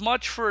cost you as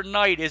much for a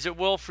night as it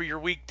will for your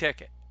week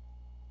ticket.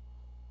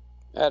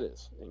 That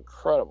is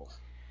incredible.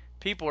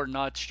 People are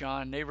nuts,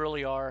 John. They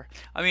really are.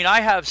 I mean, I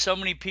have so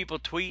many people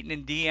tweeting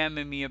and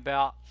DMing me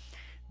about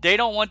they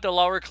don't want the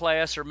lower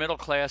class or middle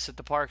class at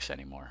the parks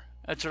anymore.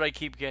 That's what I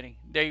keep getting.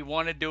 They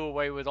want to do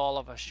away with all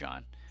of us,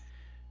 John.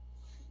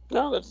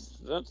 No,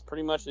 that's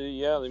pretty much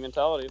the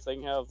mentality. If they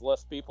can have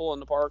less people in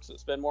the parks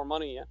that spend more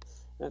money, yeah.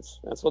 That's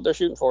what they're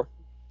shooting for.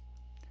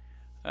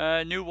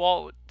 New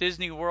Walt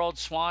Disney World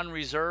Swan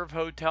Reserve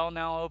Hotel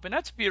now open.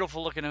 That's a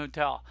beautiful looking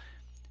hotel.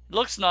 It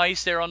looks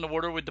nice there on the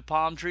water with the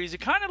palm trees.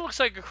 It kind of looks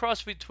like a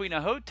cross between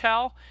a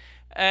hotel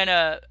and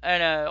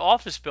a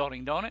office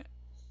building, don't it?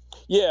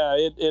 Yeah,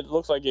 it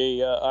looks like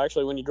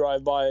actually when you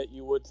drive by it,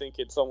 you would think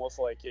it's almost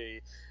like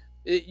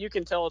you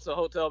can tell it's a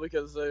hotel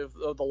because of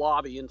the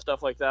lobby and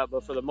stuff like that,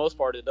 but for the most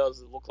part it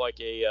does look like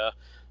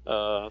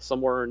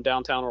somewhere in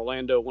downtown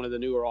Orlando, one of the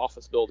newer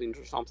office buildings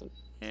or something.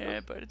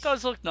 Yeah, but it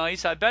does look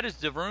nice. I bet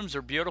the rooms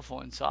are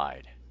beautiful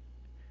inside.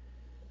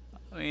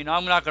 I mean,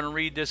 I'm not going to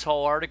read this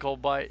whole article,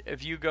 but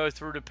if you go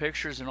through the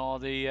pictures and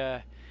all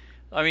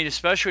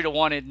especially the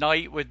one at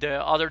night with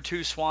the other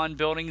two Swan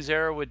buildings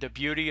there with the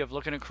beauty of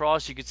looking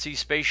across, you could see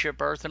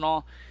Spaceship Earth and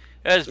all.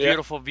 It has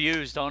beautiful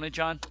views, don't it,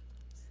 John?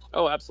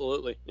 Oh,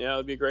 absolutely. Yeah, it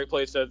would be a great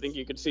place. I think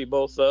you could see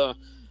both the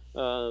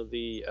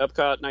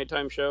Epcot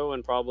nighttime show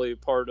and probably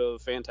part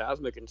of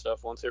Fantasmic and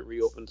stuff once it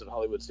reopens at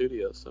Hollywood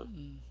Studios. So.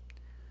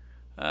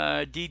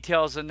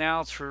 Details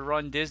announced for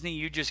Run Disney.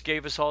 You just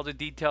gave us all the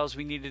details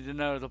we needed to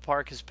know. The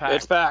park is packed.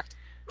 It's packed.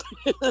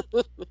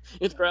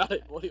 It's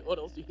crowded. What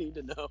else do you need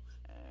to know?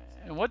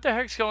 And what the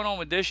heck's going on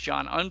with this,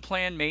 John?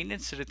 Unplanned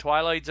maintenance to the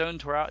Twilight Zone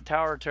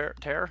Tower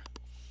Terror?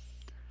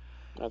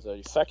 That's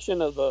a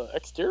section of the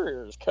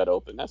exterior is cut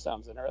open. That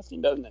sounds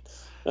interesting, doesn't it?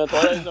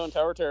 Twilight Zone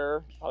Tower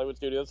Terror, Hollywood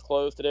Studios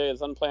closed today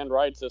as unplanned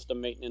ride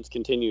system maintenance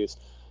continues.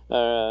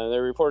 They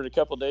reported a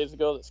couple of days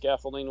ago that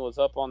scaffolding was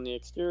up on the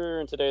exterior,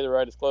 and today the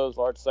ride is closed.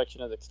 Large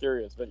section of the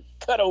exterior has been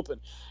cut open.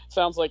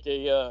 Sounds like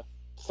a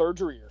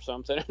surgery or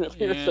something. It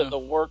appears that the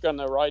work on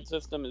the ride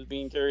system is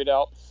being carried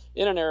out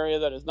in an area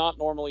that is not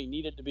normally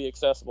needed to be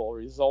accessible,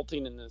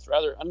 resulting in this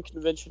rather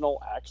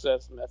unconventional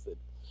access method.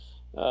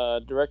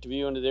 Direct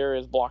view into the area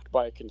is blocked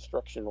by a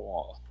construction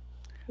wall.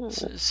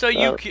 So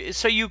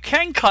you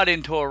can cut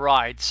into a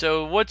ride.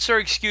 So what's their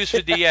excuse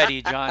with the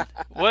Yeti, John?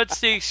 What's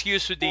the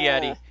excuse with the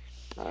Yeti?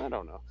 I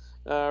don't know.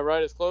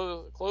 Ride is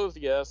closed,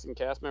 yes, and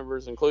cast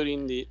members,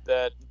 including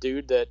that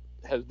dude that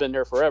has been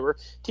there forever,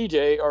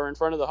 TJ, are in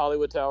front of the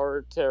Hollywood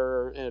Tower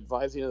Terror and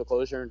advising of the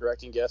closure and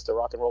directing guests to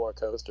Rock and Roller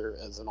Coaster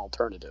as an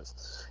alternative.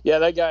 Yeah,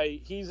 that guy,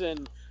 he's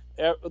in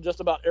just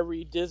about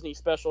every Disney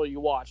special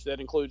you watch that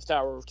includes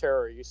Tower of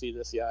Terror. You see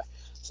this guy.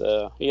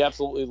 So he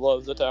absolutely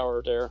loves the Tower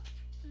of Terror.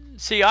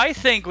 See, I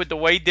think with the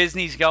way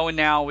Disney's going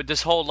now with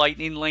this whole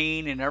lightning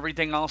lane and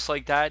everything else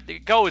like that,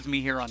 go with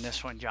me here on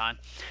this one, John.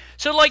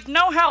 So,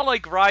 know how,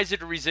 Rise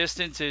of the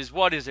Resistance is,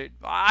 what is it?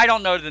 I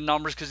don't know the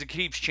numbers because it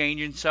keeps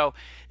changing. So,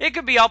 it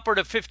could be upward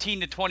of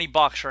 $15 to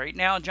 $20 right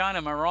now, John.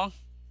 Am I wrong?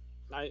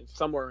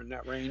 Somewhere in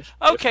that range.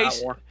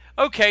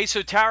 Okay,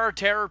 so Tower of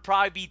Terror would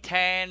probably be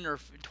 10 or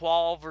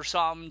 12 or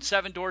something.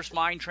 Seven Dwarfs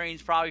Mine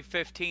Train's probably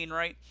 15,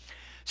 right?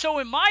 So,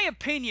 in my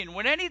opinion,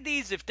 when any of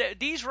these, if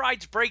these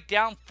rides break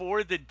down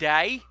for the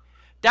day,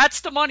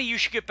 that's the money you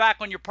should get back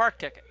on your park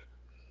ticket.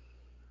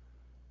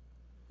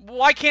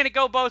 Why can't it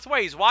go both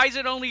ways? Why is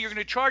it only you're going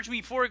to charge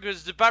me for it because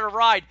it's a better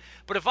ride,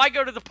 but if I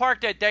go to the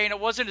park that day and it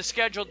wasn't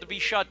scheduled to be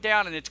shut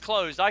down and it's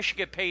closed, I should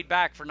get paid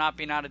back for not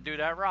being able to do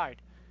that ride?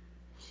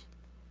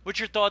 What's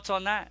your thoughts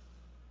on that?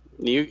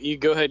 You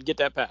go ahead and get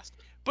that passed.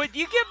 But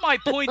you get my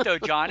point, though,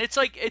 John. It's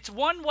it's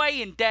one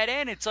way and dead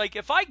end. It's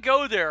if I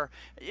go there,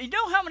 you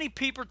know how many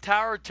people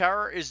Tower of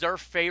Terror is their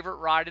favorite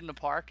ride in the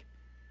park?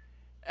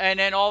 And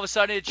then all of a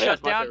sudden it's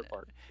shut down. Favorite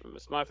part.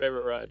 It's my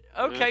favorite ride.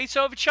 Okay,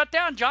 so if it's shut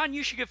down, John,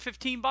 you should get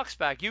 $15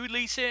 back. You,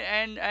 Lisa,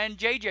 and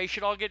JJ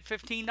should all get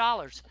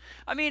 $15.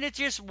 I mean, it's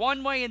just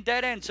one way and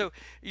dead end. So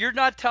you're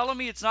not telling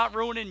me it's not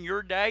ruining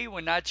your day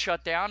when that's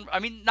shut down? I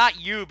mean,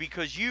 not you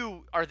because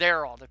you are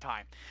there all the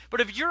time. But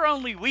if you're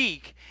only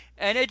weak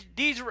and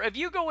if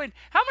you go in,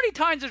 how many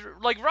times is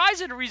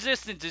Rise of the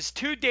Resistance is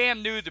too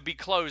damn new to be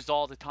closed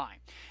all the time.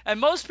 And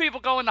most people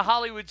going to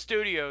Hollywood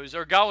Studios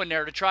are going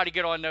there to try to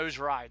get on those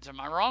rides. Am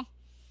I wrong?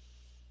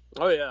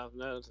 Oh, yeah.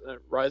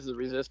 Rise of the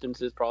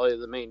Resistance is probably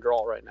the main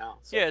draw right now.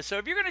 So. Yeah, so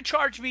if you're going to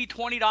charge me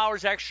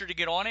 $20 extra to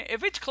get on it,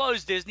 if it's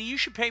closed, Disney, you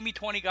should pay me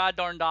 $20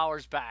 goddamn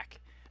dollars back.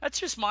 That's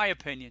just my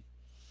opinion.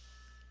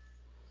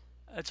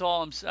 That's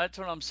what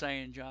I'm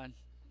saying, John.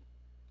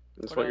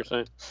 That's what you're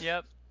saying?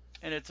 Yep,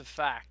 and it's a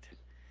fact.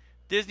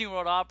 Disney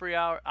World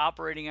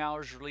operating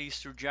hours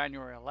released through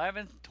January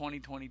 11th,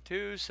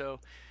 2022. So,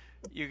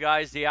 you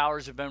guys, the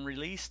hours have been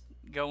released.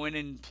 Go in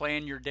and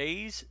plan your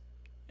days.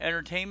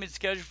 Entertainment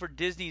schedule for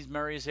Disney's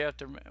Merriest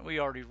After. We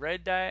already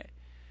read that.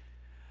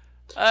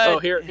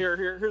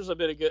 Here's a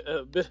bit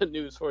of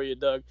news for you,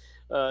 Doug.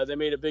 They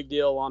made a big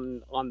deal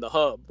on the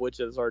Hub,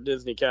 which is our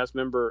Disney cast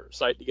member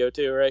site to go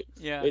to, right?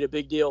 Yeah. Made a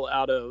big deal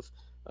out of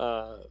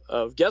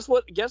guess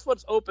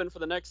what's open for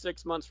the next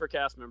 6 months for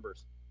cast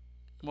members?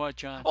 What,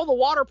 John? Oh, the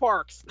water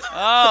parks.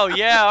 Oh,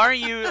 yeah. Aren't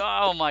you?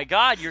 Oh, my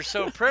God. You're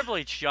so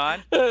privileged,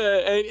 John.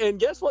 And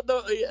guess what?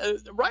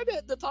 Right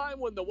at the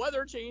time when the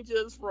weather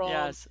changes from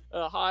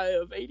a high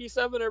of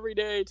 87 every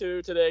day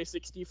to today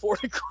 64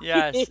 degrees.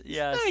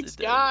 Yes. Thanks,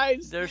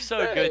 guys. They're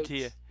so good to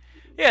you.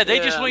 Yeah, they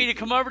just want you to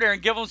come over there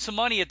and give them some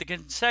money at the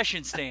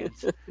concession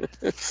stands.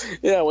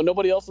 Yeah, when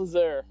nobody else is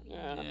there.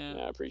 Yeah,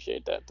 I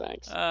appreciate that.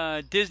 Thanks.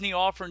 Disney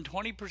offering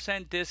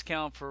 20%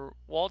 discount for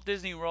Walt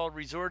Disney World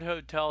Resort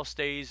Hotel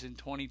stays in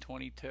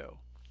 2022.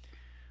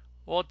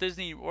 Walt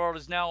Disney World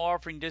is now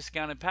offering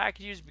discounted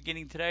packages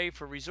beginning today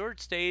for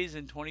resort stays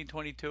in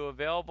 2022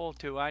 available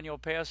to annual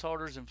pass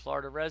holders and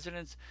Florida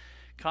residents.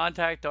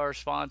 Contact our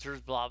sponsors,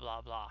 blah,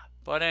 blah, blah.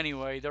 But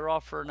anyway, they're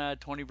offering a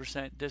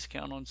 20%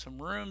 discount on some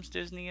rooms,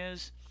 Disney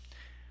is.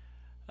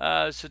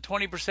 So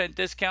 20%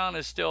 discount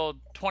is still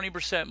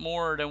 20%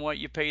 more than what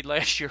you paid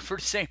last year for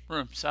the same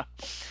room. So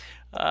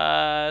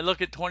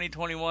look at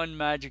 2021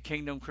 Magic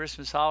Kingdom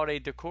Christmas holiday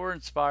decor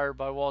inspired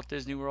by Walt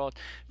Disney World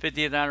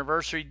 50th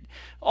anniversary.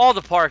 All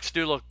the parks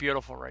do look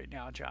beautiful right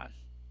now, John.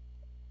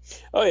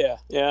 Oh, yeah.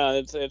 Yeah,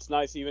 it's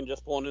nice even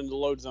just pulling into the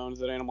load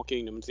zones at Animal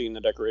Kingdom and seeing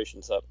the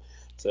decorations up.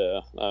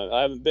 So,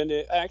 I haven't been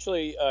to –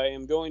 actually, I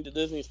am going to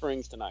Disney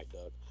Springs tonight,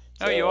 Doug.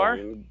 So, oh, you are?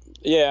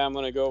 Yeah, I'm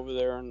going to go over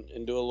there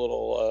and do a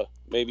little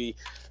maybe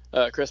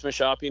Christmas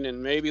shopping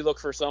and maybe look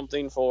for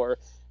something for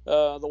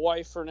the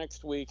wife for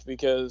next week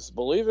because,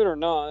 believe it or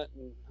not,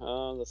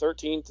 the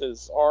 13th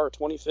is our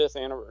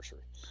 25th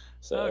anniversary.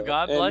 So,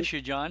 God bless you,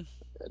 John.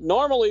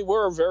 Normally,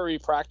 we're very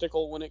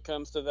practical when it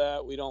comes to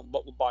that. We don't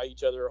buy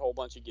each other a whole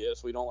bunch of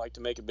gifts. We don't like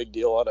to make a big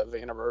deal out of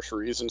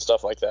anniversaries and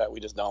stuff like that. We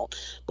just don't.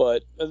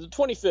 But the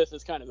 25th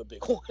is kind of a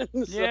big one.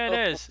 So, Yeah,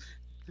 it is.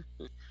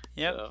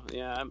 Yep. So,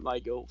 yeah, I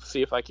might go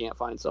see if I can't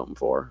find something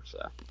for her. So.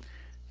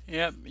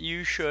 Yep,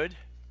 you should.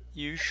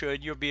 You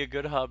should. You'll be a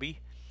good hubby.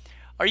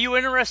 Are you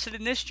interested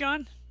in this,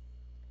 John?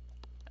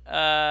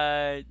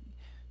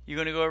 You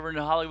going to go over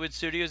into Hollywood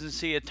Studios and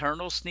see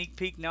Eternal sneak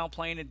peek now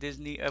playing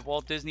at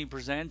Walt Disney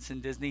Presents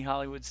and Disney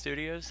Hollywood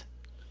Studios?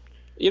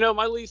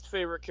 My least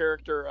favorite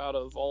character out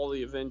of all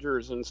the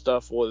Avengers and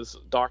stuff was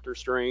Doctor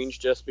Strange,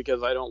 just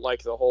because I don't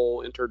like the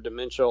whole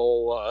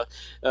interdimensional,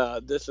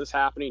 this is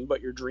happening,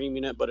 but you're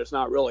dreaming it, but it's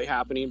not really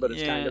happening, but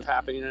it's kind of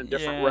happening in a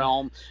different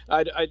realm.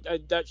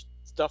 That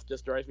stuff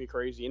just drives me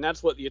crazy, and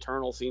that's what the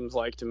Eternal seems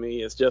like to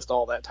me, is just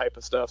all that type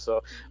of stuff,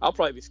 so I'll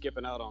probably be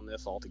skipping out on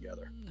this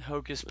altogether.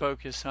 Hocus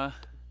Pocus, huh?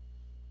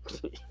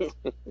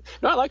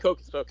 No, I like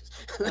Hocus Pocus.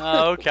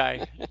 Oh,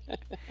 okay.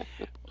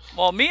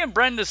 Well, me and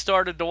Brenda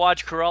started to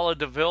watch Cruella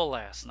de Vil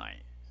last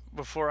night.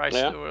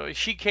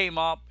 She came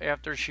up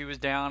after she was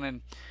down,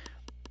 and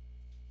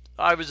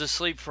I was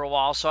asleep for a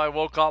while, so I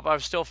woke up. I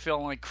was still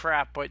feeling like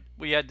crap, but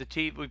we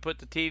put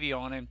the TV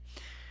on, and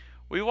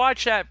we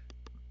watched that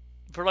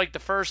for like the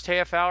first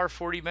half hour,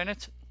 40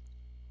 minutes.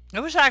 It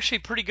was actually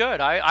pretty good.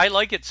 I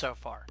like it so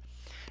far.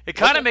 It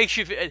kind of makes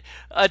you.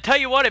 I tell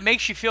you what, it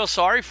makes you feel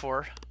sorry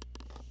for her.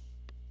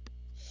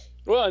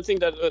 Well, I think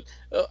that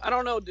I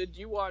don't know. Did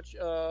you watch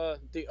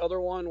the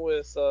other one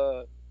with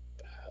the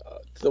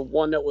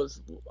one that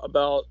was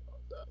about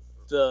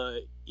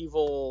the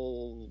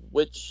evil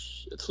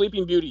witch,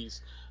 Sleeping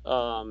Beauties?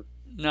 No.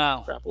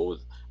 Crap. What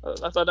was?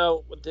 I thought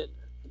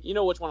you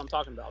know which one I'm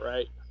talking about,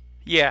 right?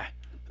 Yeah.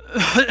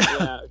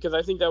 Yeah, because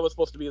I think that was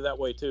supposed to be that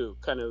way too.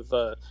 Kind of,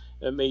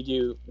 it made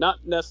you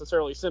not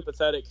necessarily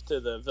sympathetic to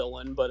the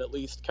villain, but at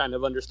least kind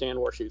of understand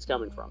where she was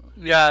coming from.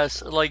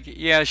 Yes,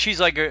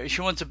 she's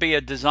she wants to be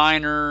a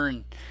designer,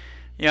 and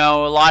a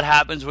lot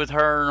happens with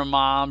her and her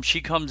mom. She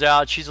comes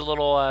out, she's a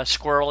little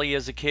squirrely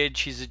as a kid.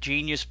 She's a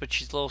genius, but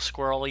she's a little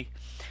squirrely.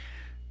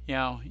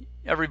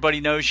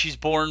 Everybody knows she's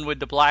born with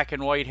the black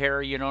and white hair.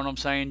 You know what I'm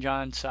saying,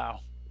 John? So.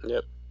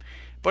 Yep.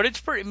 But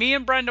it's pretty. Me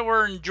and Brenda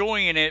were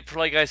enjoying it for,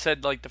 like I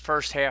said, like the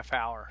first half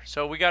hour.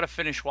 So we got to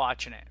finish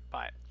watching it.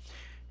 But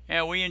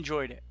yeah, we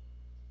enjoyed it.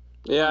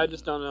 Yeah, I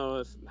just don't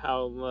know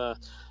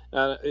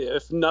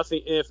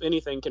if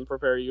anything can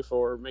prepare you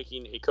for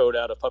making a coat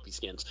out of puppy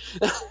skins.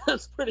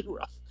 That's pretty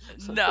rough.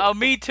 No,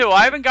 me too.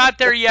 I haven't got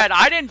there yet.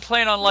 I didn't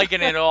plan on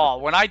liking it at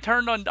all. When I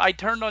turned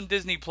on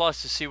Disney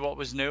Plus to see what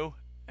was new,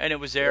 and it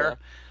was there. Yeah.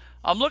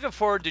 I'm looking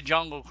forward to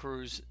Jungle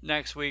Cruise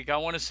next week. I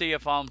want to see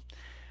if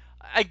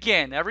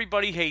Again,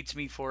 everybody hates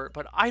me for it,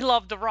 but I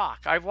love The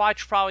Rock. I've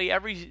watched probably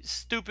every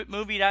stupid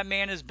movie that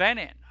man has been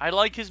in. I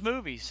like his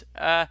movies.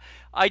 I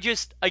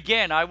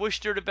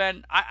wish there'd have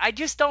been. I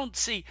just don't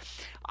see.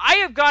 I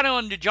have gone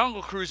on the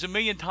Jungle Cruise a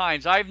million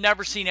times. I've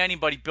never seen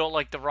anybody built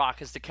like The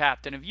Rock as the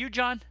captain. Have you,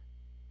 John?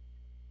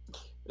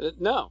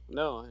 No,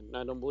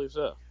 I don't believe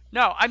so.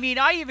 No, I mean,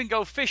 I even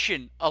go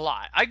fishing a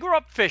lot. I grew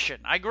up fishing.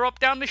 I grew up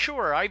down the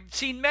shore. I've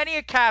seen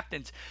many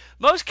captains.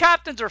 Most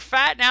captains are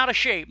fat and out of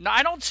shape. Now,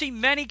 I don't see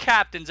many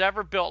captains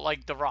ever built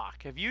like The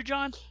Rock. Have you,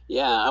 John?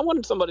 Yeah, I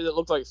wanted somebody that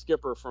looked like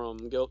Skipper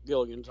from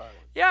Gilligan's Island.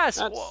 Yes.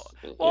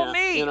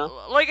 Me.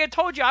 Like I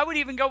told you, I would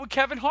even go with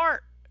Kevin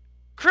Hart.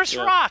 Chris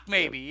Rock,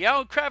 maybe.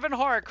 Kevin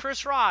Hart,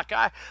 Chris Rock.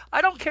 I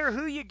don't care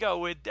who you go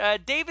with.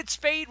 David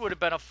Spade would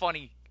have been a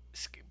funny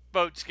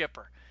boat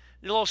skipper.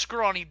 A little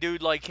scrawny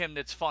dude like him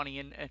that's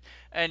funny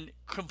and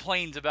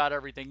complains about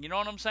everything. You know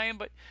what I'm saying?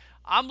 But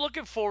I'm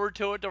looking forward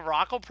to it. The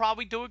Rock will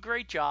probably do a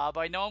great job.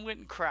 I know I'm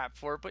getting crap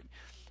for it, but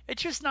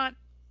it's just not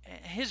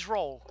his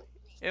role.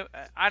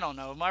 I don't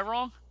know. Am I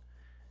wrong?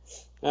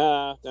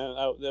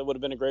 That would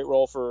have been a great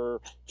role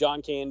for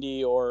John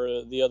Candy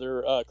or the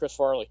other Chris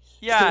Farley.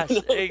 Yes,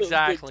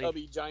 exactly. Big,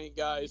 tubby, giant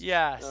guys.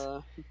 Yes.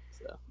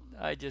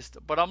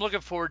 But I'm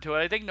looking forward to it.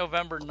 I think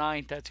November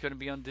 9th, that's going to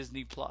be on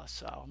Disney Plus.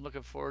 So I'm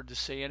looking forward to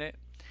seeing it.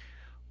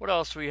 What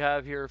else we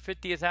have here?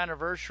 50th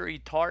anniversary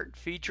tart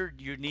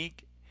featured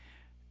unique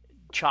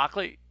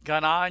chocolate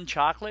ganache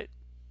chocolate.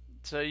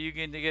 So you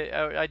can get.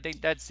 I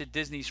think that's at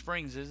Disney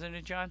Springs, isn't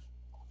it, John?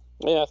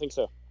 Yeah, I think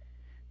so.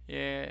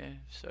 Yeah.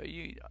 So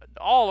you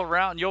all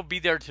around, you'll be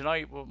there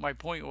tonight. What my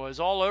point was,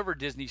 all over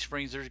Disney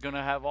Springs, there's going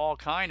to have all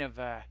kind of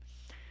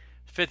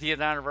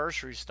 50th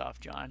anniversary stuff,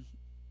 John.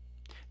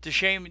 It's a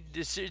shame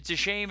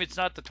it's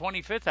not the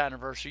 25th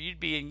anniversary. You'd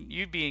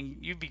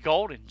be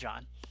golden,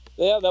 John.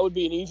 Yeah, that would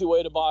be an easy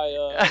way to buy.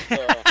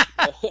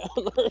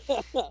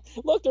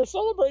 Look, they're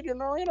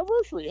celebrating our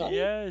anniversary, honey.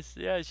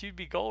 Yes, you'd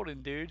be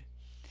golden, dude.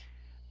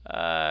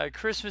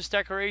 Christmas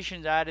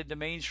decorations added the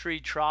Main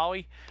Street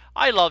Trolley.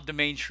 I love the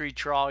Main Street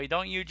Trolley,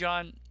 don't you,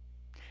 John?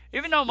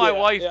 Even though my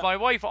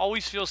wife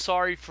always feels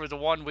sorry for the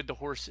one with the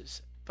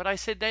horses, but I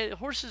said the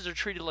horses are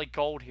treated like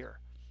gold here.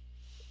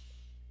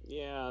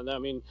 Yeah, I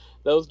mean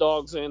those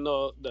dogs and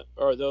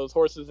or those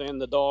horses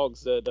and the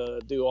dogs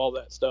that do all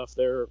that stuff,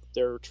 they're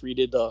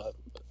treated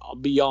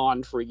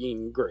beyond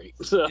freaking great.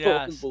 So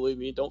Yes. believe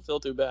me, don't feel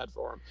too bad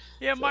for them.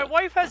 Yeah, my So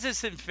wife has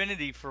this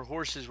infinity for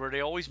horses where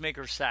they always make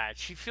her sad.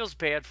 She feels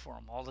bad for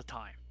them all the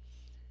time.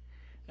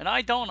 And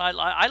I don't.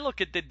 I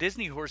look at the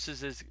Disney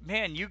horses as,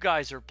 man, you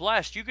guys are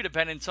blessed. You could have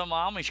been in some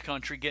Amish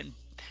country getting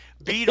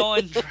beat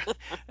on.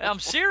 I'm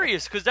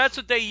serious, because that's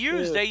what they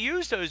use. yeah, They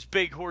use those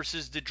big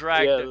horses to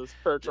drag yeah, the. those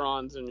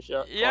Percherons and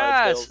Yes,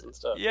 Clydesdales and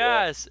stuff.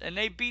 Yeah, yes, and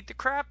they beat the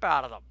crap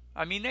out of them.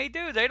 I mean, they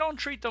do. They don't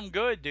treat them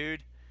good,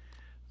 dude.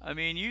 I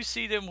mean, you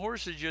see them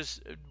horses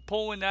just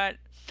pulling that,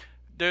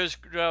 those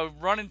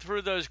running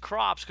through those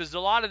crops, because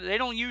they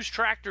don't use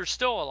tractors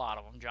still. A lot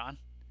of them, John.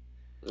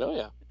 oh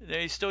yeah,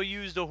 They still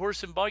use the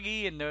horse and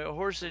buggy, and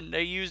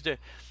they use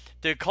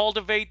to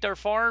cultivate their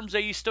farms.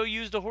 They still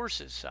use the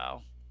horses.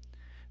 So,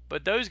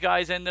 but those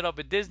guys ended up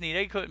at Disney.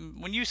 They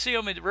couldn't. When you see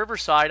them at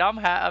Riverside,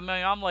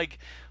 I'm like,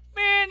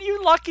 man,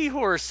 you lucky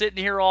horse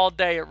sitting here all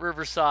day at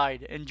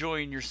Riverside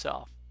enjoying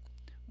yourself.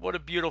 What a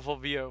beautiful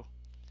view.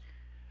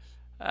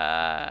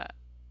 Add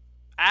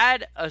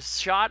a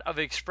shot of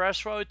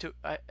espresso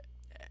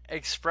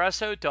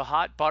to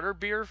hot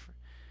butterbeer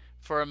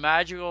for a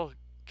magical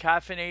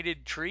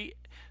caffeinated treat.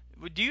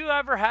 Do you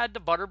ever had the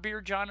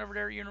butterbeer, John, over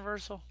there at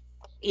Universal?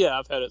 yeah.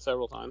 I've had it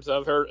several times.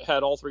 I've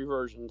had all three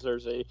versions.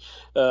 There's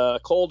a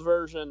cold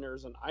version,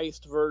 there's an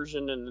iced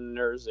version, and then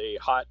there's a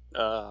hot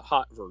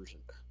version.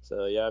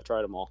 So yeah, I've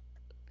tried them all.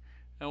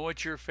 And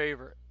what's your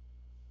favorite?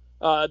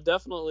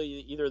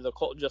 Definitely either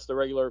just the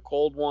regular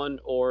cold one,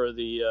 or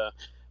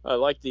I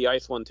like the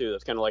ice one too.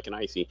 That's kind of like an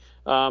icy.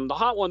 The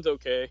hot one's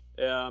okay.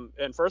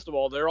 And first of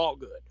all, they're all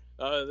good.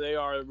 They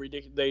are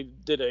ridiculous. They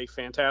did a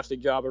fantastic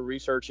job of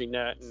researching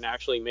that and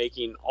actually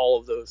making all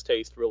of those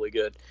taste really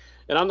good.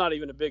 And I'm not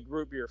even a big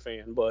root beer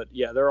fan, but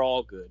yeah, they're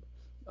all good.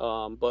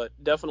 But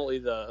definitely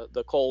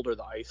the cold or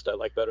the iced I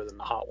like better than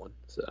the hot one.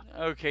 So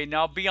Okay,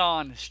 now be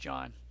honest,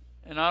 John.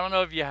 And I don't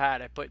know if you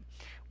had it, but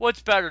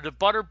what's better, the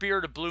butterbeer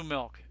or the blue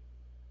milk?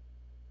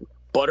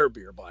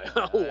 butterbeer by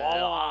a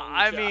long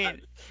I shot.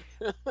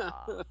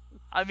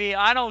 mean,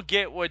 I don't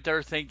get what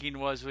their thinking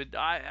was with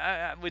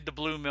with the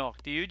blue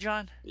milk. Do you,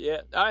 John?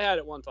 Yeah, I had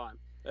it one time,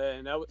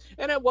 and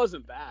it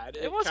wasn't bad.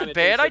 It wasn't kinda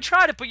bad. I tasted-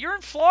 tried it, but you're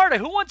in Florida.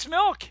 Who wants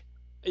milk?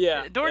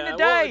 Yeah, during the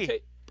well,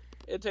 day.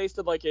 it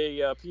tasted like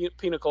a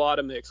pina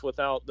colada mix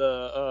without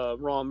the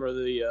rum or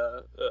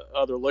the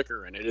other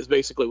liquor in it. Is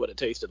basically what it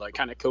tasted like,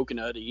 kind of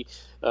coconutty,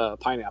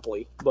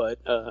 pineapple-y. But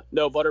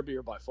no,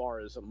 butterbeer by far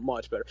is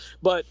much better.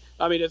 But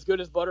I mean, as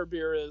good as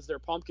butterbeer is, their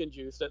pumpkin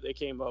juice that they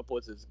came up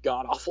with is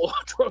god awful.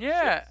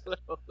 Yeah.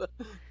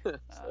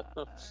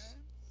 So,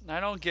 I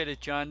don't get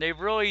it, John. They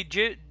really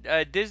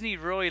Disney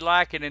really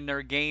lacking in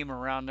their game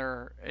around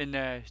in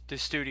the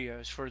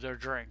studios for their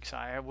drinks.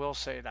 I will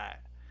say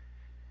that.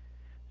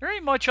 There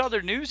ain't much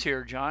other news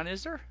here, John,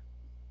 is there?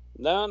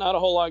 no, not a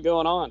whole lot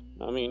going on.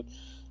 I mean,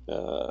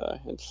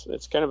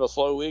 it's kind of a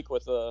slow week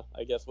with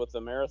I guess with the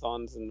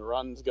marathons and the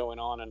runs going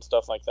on and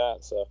stuff like that.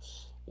 So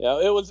yeah,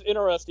 it was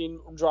interesting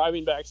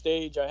driving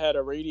backstage. I had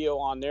a radio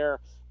on there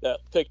that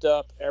picked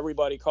up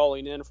everybody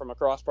calling in from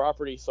across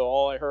property. So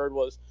all I heard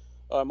was,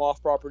 I'm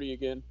off property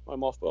again.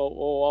 I'm off.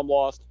 Oh, I'm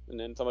lost. And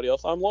then somebody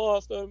else, I'm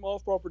lost. I'm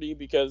off property,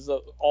 because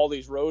all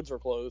these roads are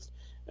closed.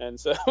 And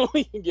so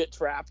you can get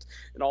trapped,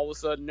 and all of a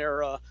sudden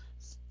they're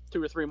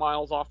 2 or 3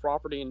 miles off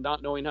property and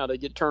not knowing how to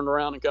get turned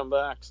around and come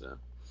back. So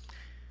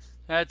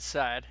That's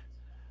sad.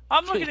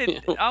 I'm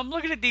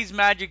looking at these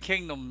Magic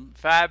Kingdom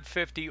Fab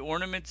 50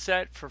 ornament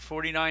set for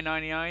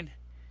 $49.99.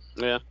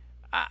 yeah,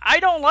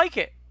 I don't like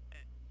it.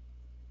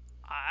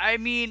 I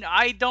mean,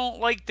 I don't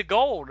like the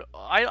gold.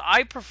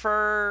 I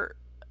prefer.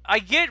 I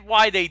get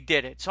why they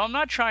did it, so I'm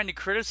not trying to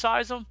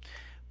criticize them.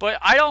 But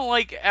I don't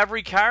like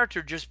every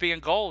character just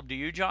being gold. Do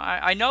you, John?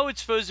 I know it's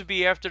supposed to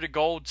be after the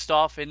gold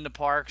stuff in the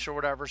parks or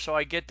whatever, so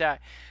I get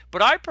that.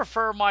 But I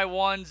prefer my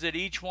ones that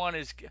each one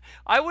is.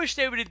 I wish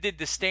they would have did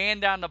the stand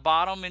down the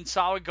bottom in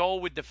solid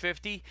gold with the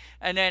 50,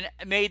 and then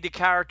made the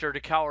character the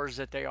colors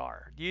that they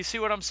are. Do you see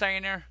what I'm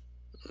saying there?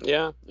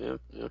 yeah.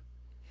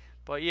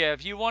 But yeah,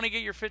 if you want to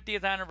get your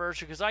 50th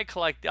anniversary, because I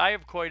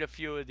have quite a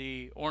few of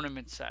the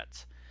ornament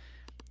sets.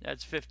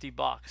 That's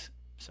 $50.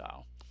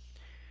 So,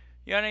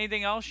 you got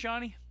anything else,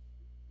 Johnny?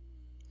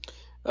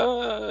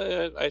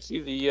 I see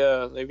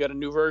they've got a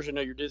new version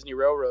of your Disney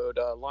Railroad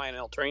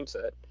Lionel train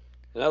set,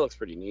 and that looks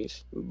pretty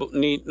neat.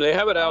 They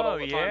have it out all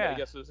the time. Yeah. But I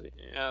guess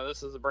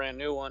this is a brand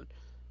new one,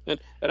 and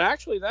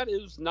actually that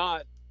is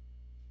not.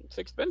 It's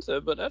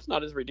expensive, but that's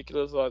not as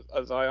ridiculous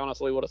as I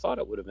honestly would have thought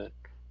it would have been.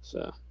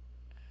 So.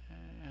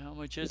 How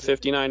much is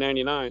it?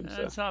 $59.99.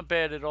 That's not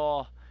bad at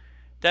all.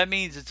 That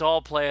means it's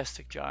all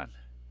plastic, John.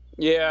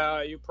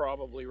 Yeah, you're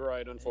probably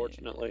right,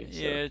 unfortunately. So.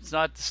 Yeah, it's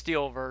not the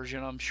steel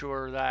version, I'm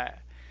sure of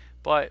that.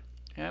 But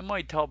I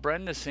might tell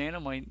Brenda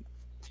Santa might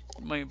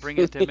bring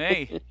it to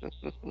me.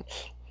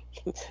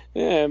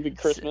 Yeah, it'd be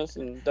Christmas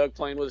and Doug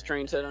playing with his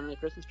train set under the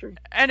Christmas tree.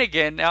 And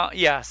again, now,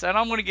 yes, and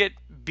I'm going to get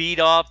beat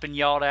up and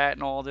yelled at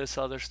and all this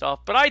other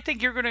stuff, but I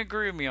think you're going to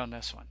agree with me on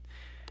this one.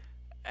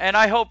 and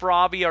I hope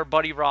Robbie, our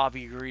buddy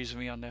Robbie, agrees with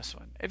me on this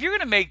one. If you're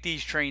going to make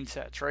these train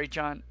sets, right,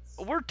 John?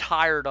 We're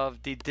tired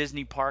of the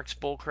Disney parks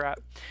bullcrap.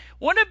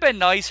 Wouldn't it have been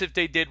nice if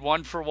they did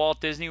one for Walt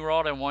Disney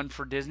World and one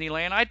for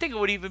Disneyland? I think it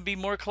would even be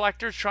more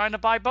collectors trying to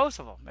buy both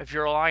of them if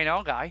you're a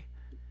Lionel guy.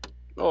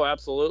 Oh,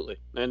 absolutely.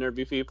 And there'd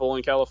be people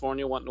in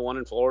California wanting one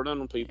in Florida,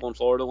 and people in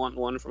Florida wanting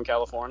one from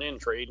California, and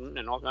trading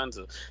and all kinds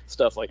of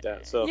stuff like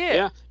that. So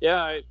Yeah.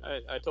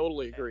 I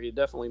totally agree.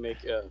 Definitely make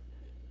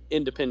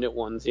independent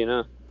ones,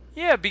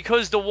 Yeah,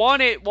 because the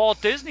one at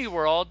Walt Disney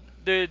World,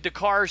 the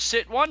cars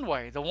sit one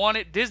way. The one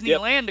at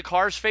Disneyland, The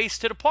cars face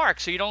to the park,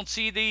 so you don't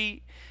see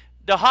the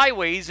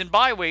highways and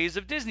byways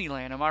of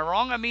Disneyland. Am I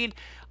wrong? I mean,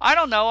 I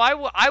don't know.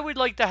 I would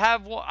like to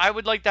have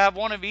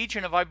one of each,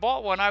 and if I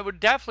bought one, I would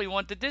definitely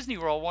want the Disney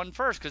World one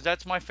first because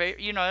that's my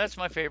favorite. That's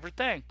my favorite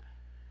thing.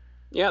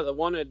 Yeah, the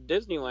one at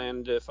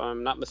Disneyland, if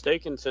I'm not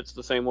mistaken, sits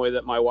the same way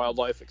that my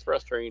Wildlife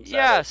Express train sat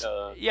Yes,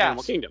 at yes.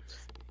 Animal Kingdom.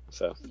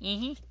 So.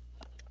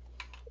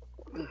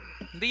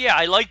 But yeah,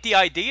 I like the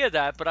idea of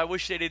that, but I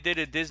wish they did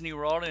a Disney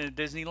World and a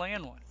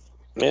Disneyland one.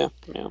 Yeah.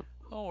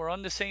 Oh, we're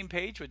on the same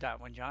page with that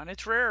one, John.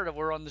 It's rare that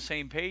we're on the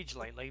same page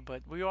lately,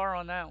 but we are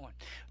on that one.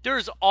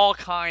 There's all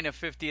kind of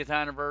 50th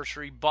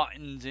anniversary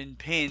buttons and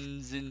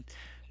pins, and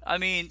I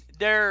mean,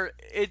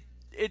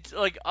 it's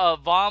like a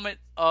vomit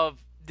of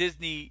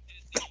Disney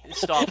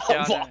stuff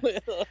down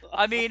there.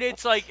 I mean,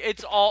 it's like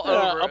it's all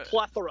over. A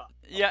plethora.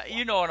 Yeah,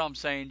 you know what I'm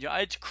saying,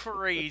 John. It's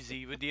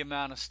crazy with the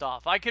amount of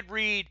stuff. I could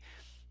read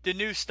the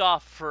new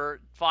stuff for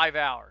 5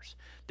 hours.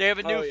 They have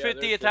a new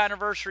 50th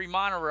anniversary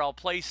monorail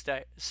play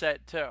set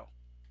too.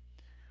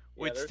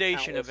 With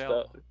station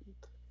available.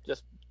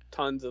 Just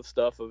tons of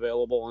stuff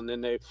available, and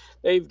then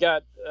they've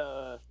got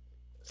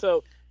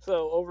so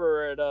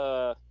over at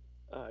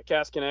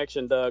Cast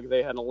Connection, Doug,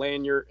 they had a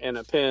lanyard and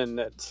a pin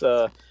that's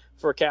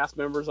for cast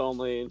members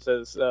only, and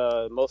says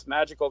most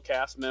magical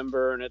cast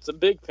member, and it's a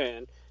big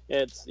pin.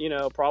 It's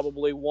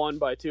probably 1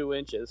 by 2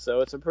 inches,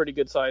 so it's a pretty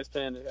good size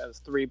pin. It has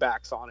 3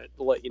 backs on it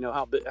to let you know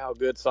how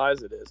good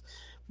size it is.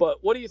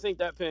 But what do you think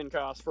that pin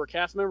costs for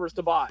cast members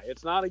to buy?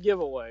 It's not a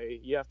giveaway.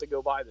 You have to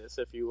go buy this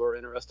if you are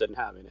interested in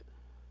having it.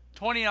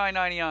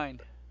 $29.99.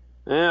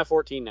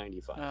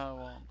 $14.95. Oh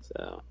well.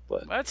 So,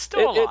 but that's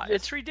still a lot.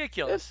 It's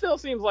ridiculous. It still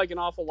seems like an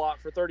awful lot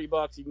for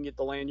 $30. You can get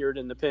the lanyard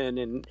and the pin,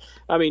 and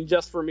I mean,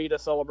 just for me to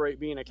celebrate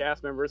being a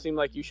cast member, it seemed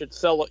like you should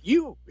celebrate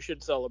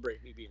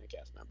me being a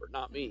cast member,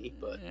 not me.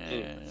 But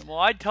anyway. Well,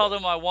 I'd tell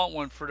them I want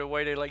one for the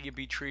way they let you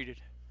be treated.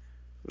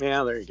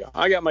 Yeah, there you go.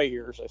 I got my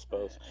ears, I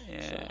suppose.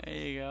 Yeah, so. There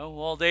you go.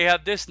 Well, they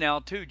have this now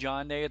too,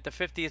 John. They have the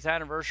 50th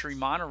anniversary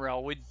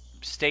monorail with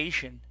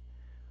station.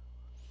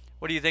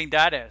 What do you think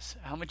that is?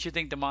 How much do you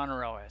think the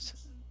monorail is?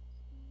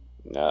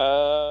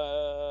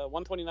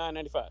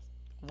 $129.95.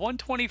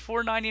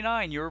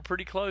 $124.99. You were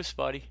pretty close,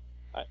 buddy.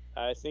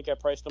 I think I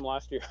priced them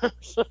last year.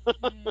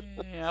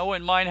 Yeah, I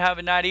wouldn't mind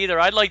having that either.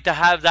 I'd like to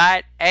have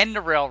that and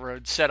the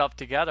railroad set up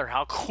together.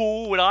 How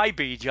cool would I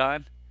be,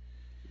 John?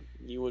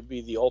 You would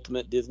be the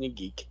ultimate Disney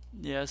geek.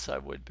 Yes, I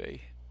would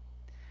be.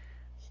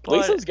 But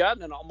Lisa's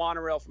gotten a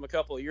monorail from a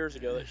couple of years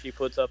ago that she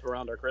puts up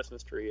around our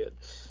Christmas tree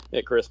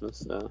at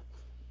Christmas.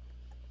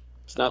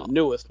 It's not the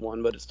newest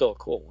one, but it's still a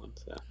cool one.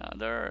 So.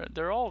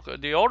 They're all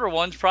good. The older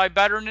one's probably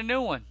better than the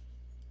new one.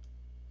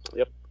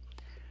 Yep.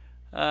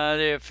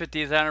 They have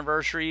 50th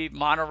anniversary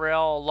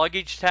monorail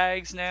luggage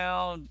tags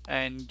now,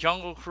 and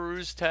Jungle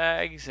Cruise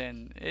tags,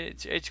 and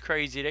it's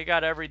crazy. They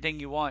got everything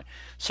you want.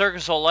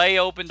 Circus Olay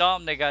opened up,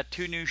 and they got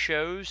 2 new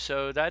shows,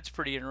 so that's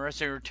pretty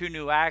interesting. There are 2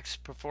 new acts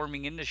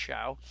performing in the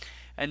show,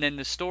 and then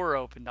the store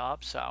opened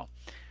up, so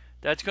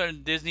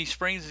Disney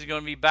Springs is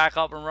going to be back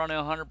up and running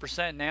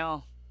 100%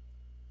 now.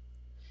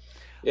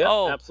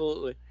 Yeah,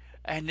 absolutely.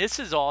 And this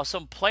is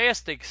awesome.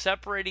 Plastic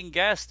separating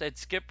guests at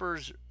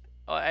Skippers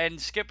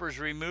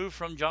removed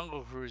from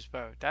Jungle Cruise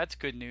boat. That's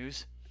good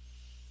news.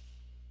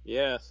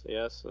 Yes.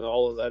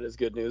 All of that is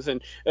good news.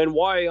 And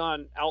why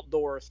on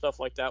outdoor stuff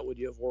like that would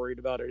you have worried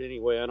about it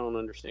anyway? I don't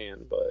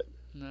understand, but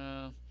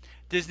no.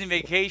 Disney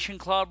Vacation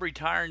Club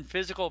retiring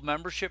physical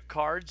membership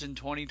cards in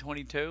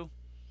 2022.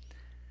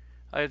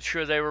 I'm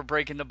sure they were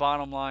breaking the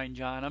bottom line,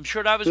 John. I'm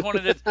sure that was one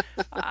of the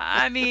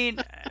I mean,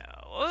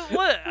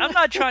 I'm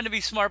not trying to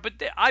be smart, but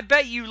I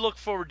bet you look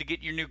forward to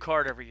getting your new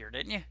card every year,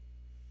 didn't you?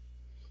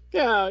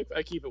 Yeah,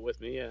 I keep it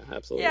with me. Yeah,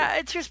 absolutely. Yeah,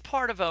 it's just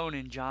part of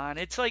owning, John.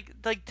 It's like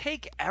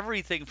take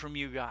everything from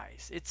you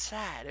guys. It's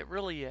sad. It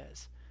really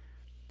is.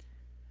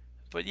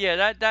 But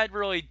yeah, that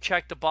really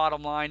checked the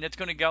bottom line. That's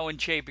going to go in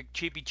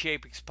Cheapy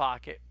Chapek's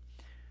pocket.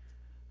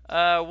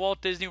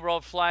 Walt Disney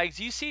World flags.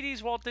 You see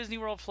these Walt Disney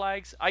World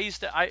flags?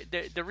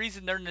 The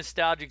reason they're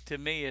nostalgic to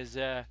me is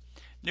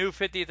new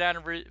 50th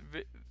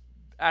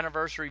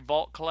anniversary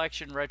Vault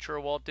Collection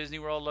retro Walt Disney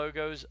World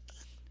logos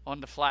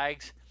on the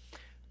flags.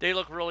 They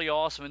look really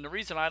awesome, and the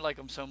reason I like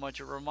them so much,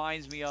 it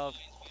reminds me of,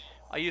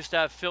 I used to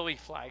have Philly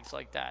flags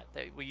like that.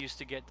 We used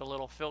to get the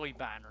little Philly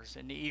banners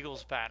and the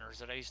Eagles banners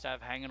that I used to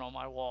have hanging on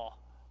my wall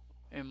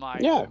in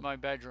my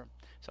bedroom.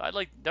 So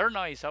they're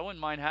nice. I wouldn't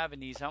mind having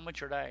these. How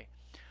much are they?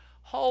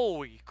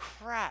 Holy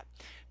crap.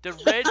 The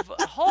red,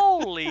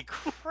 holy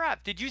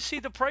crap. Did you see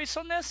the price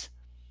on this?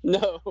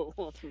 No,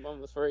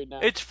 I'm afraid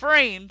not. It's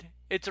framed.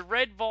 It's a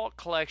Red Vault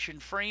Collection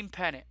frame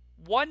pennant.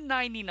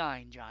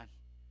 $199, John.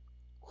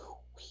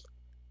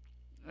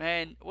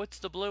 And what's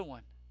the blue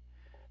one?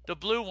 The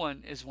blue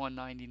one is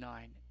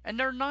 $199. And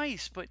they're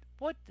nice, but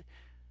what...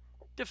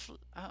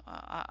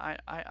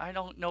 I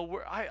don't know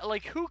where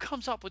who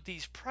comes up with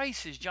these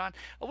prices, John.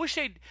 I wish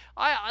I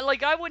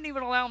wouldn't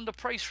even allow them to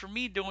price for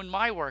me doing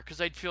my work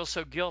because I'd feel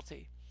so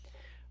guilty.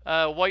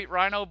 White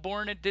Rhino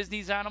born at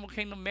Disney's Animal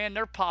Kingdom, man,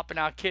 they're popping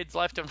out kids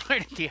left and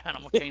right at the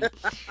Animal Kingdom.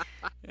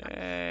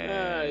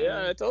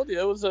 Yeah, I told you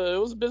it was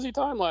a busy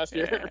time last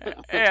year.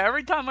 Yeah,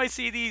 every time I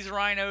see these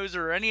rhinos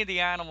or any of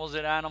the animals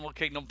at Animal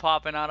Kingdom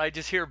popping out, I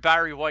just hear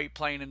Barry White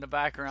playing in the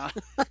background.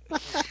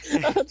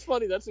 That's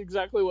funny. That's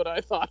exactly what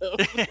I thought of.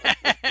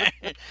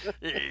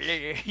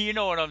 You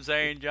know what I'm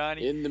saying,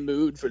 Johnny? In the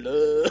mood for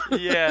love.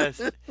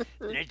 Yes.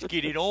 Let's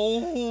get it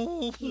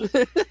on.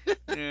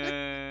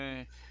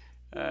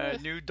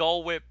 New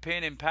Dole Whip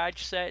pin and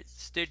patch set,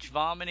 Stitch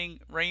vomiting,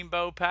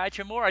 rainbow patch,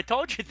 and more. I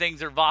told you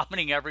things are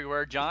vomiting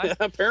everywhere, John.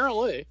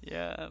 Apparently.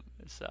 Yeah.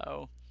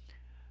 So,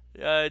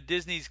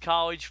 Disney's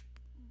college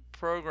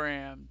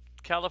program.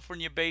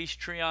 California-based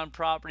Treon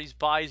Properties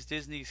buys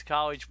Disney's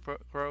college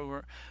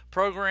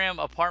program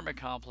apartment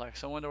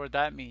complex. I wonder what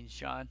that means,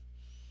 John.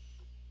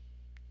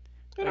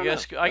 I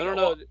don't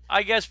know.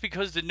 I guess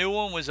because the new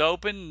one was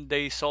open,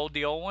 they sold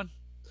the old one.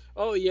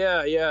 Oh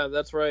yeah,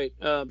 that's right.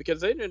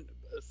 Because they didn't,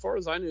 as far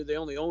as I knew, they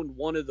only owned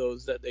one of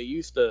those that they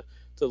used to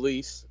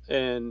lease,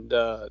 and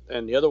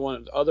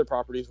the other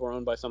properties were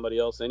owned by somebody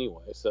else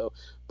anyway. So,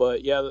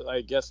 but yeah,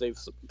 I guess they've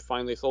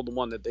finally sold the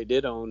one that they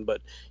did own.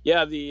 But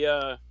yeah,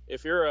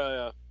 if you're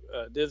a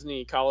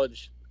Disney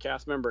college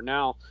cast member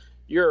now,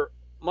 you're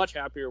much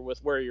happier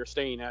with where you're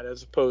staying at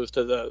as opposed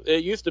to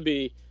it used to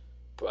be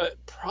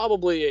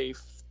probably a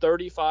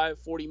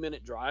 35-40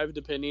 minute drive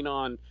depending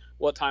on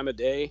what time of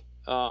day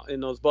in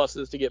those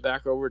buses to get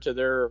back over to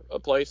their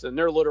place, and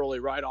they're literally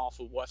right off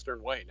of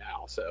Western Way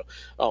now, so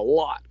a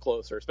lot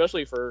closer,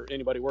 especially for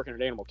anybody working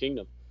at Animal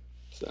Kingdom.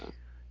 So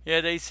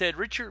yeah, they said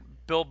Richard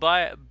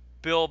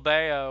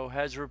Bilbao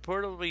has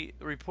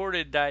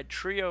reported that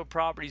Trio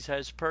Properties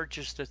has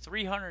purchased a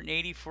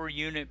 384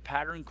 unit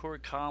pattern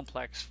court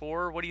complex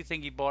for, what do you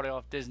think he bought it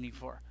off Disney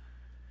for?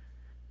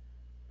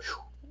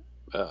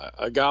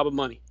 A gob of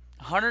money.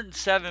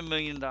 $107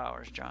 million,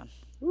 John.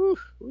 Woo,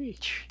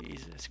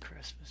 Jesus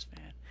Christmas,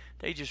 man.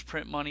 They just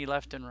print money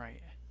left and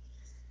right.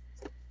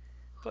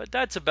 But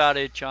that's about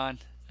it, John.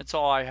 That's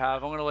all I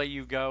have. I'm going to let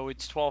you go.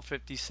 It's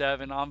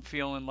 12:57. I'm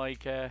feeling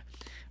like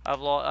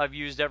I've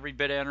used every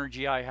bit of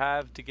energy I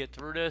have to get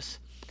through this.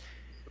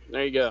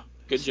 There you go.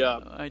 Good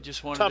job. I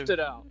just wanted toughed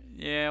it out.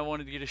 Yeah, I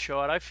wanted to get a show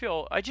out. I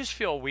just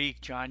feel weak,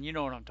 John. You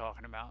know what I'm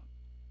talking about.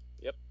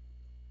 Yep.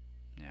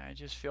 Yeah, I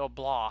just feel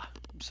blah.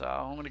 So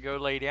I'm going to go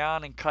lay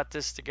down and cut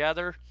this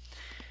together.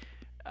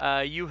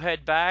 You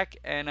head back,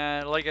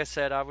 and like I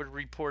said, I would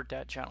report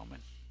that gentleman.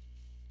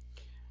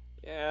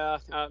 Yeah,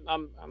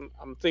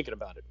 I'm thinking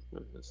about it.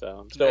 So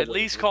I'm still at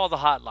least call the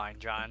hotline,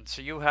 John.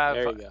 So you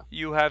have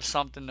you have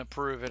something to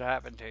prove it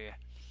happened to you.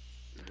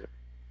 Yep.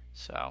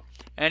 So,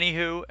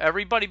 anywho,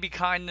 everybody be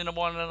kind to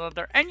one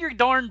another, and your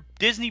darn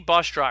Disney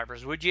bus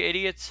drivers, would you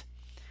idiots?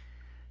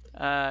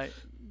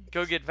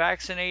 Go get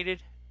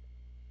vaccinated.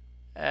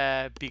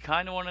 Be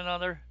kind to one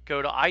another.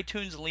 Go to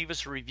iTunes and leave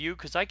us a review,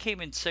 because I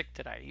came in sick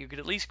today. You could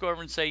at least go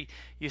over and say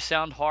you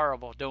sound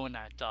horrible doing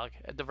that, Doug,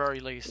 at the very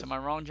least. Am I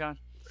wrong, John?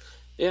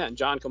 Yeah, and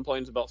John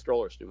complains about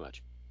strollers too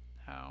much.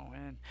 Oh,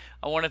 man.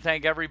 I want to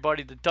thank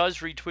everybody that does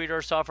retweet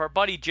our stuff. Our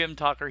buddy Jim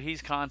Tucker,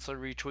 he's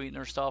constantly retweeting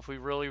our stuff. We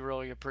really,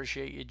 really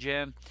appreciate you,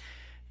 Jim.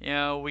 You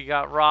know, we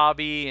got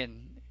Robbie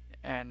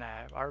and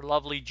our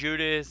lovely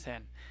Judith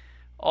and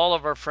all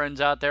of our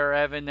friends out there,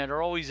 Evan, that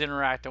are always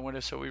interacting with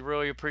us. So we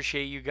really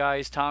appreciate you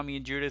guys. Tommy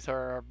and Judith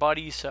are our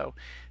buddies. So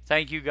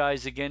thank you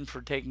guys again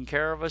for taking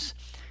care of us.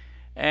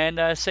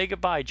 And say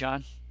goodbye,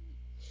 John.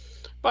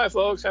 Bye,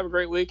 folks. Have a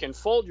great week, and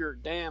fold your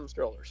damn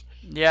strollers.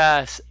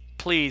 Yes,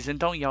 please. And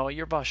don't yell at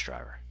your bus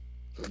driver.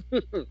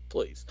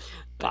 Please.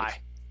 Bye.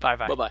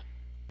 Bye-bye. Bye-bye.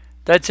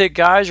 That's it,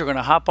 guys. We're going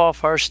to hop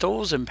off our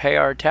stools and pay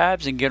our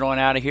tabs and get on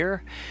out of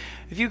here.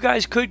 If you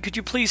guys could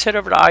you please head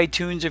over to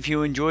iTunes if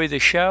you enjoy the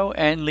show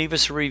and leave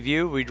us a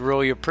review? We'd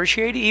really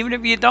appreciate it. Even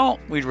if you don't,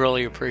 we'd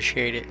really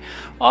appreciate it.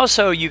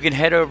 Also, you can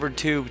head over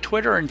to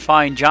Twitter and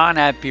find John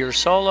at Beer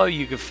Solo.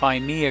 You can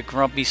find me at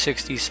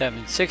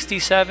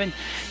Grumpy6767.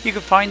 You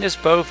can find us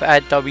both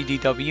at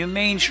WDW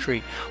Main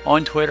Street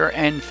on Twitter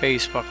and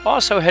Facebook.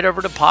 Also, head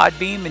over to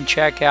Podbeam and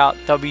check out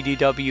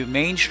WDW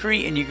Main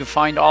Street, and you can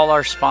find all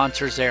our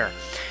sponsors there.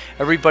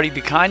 Everybody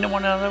be kind to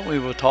one another. We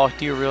will talk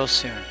to you real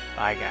soon.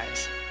 Bye,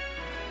 guys.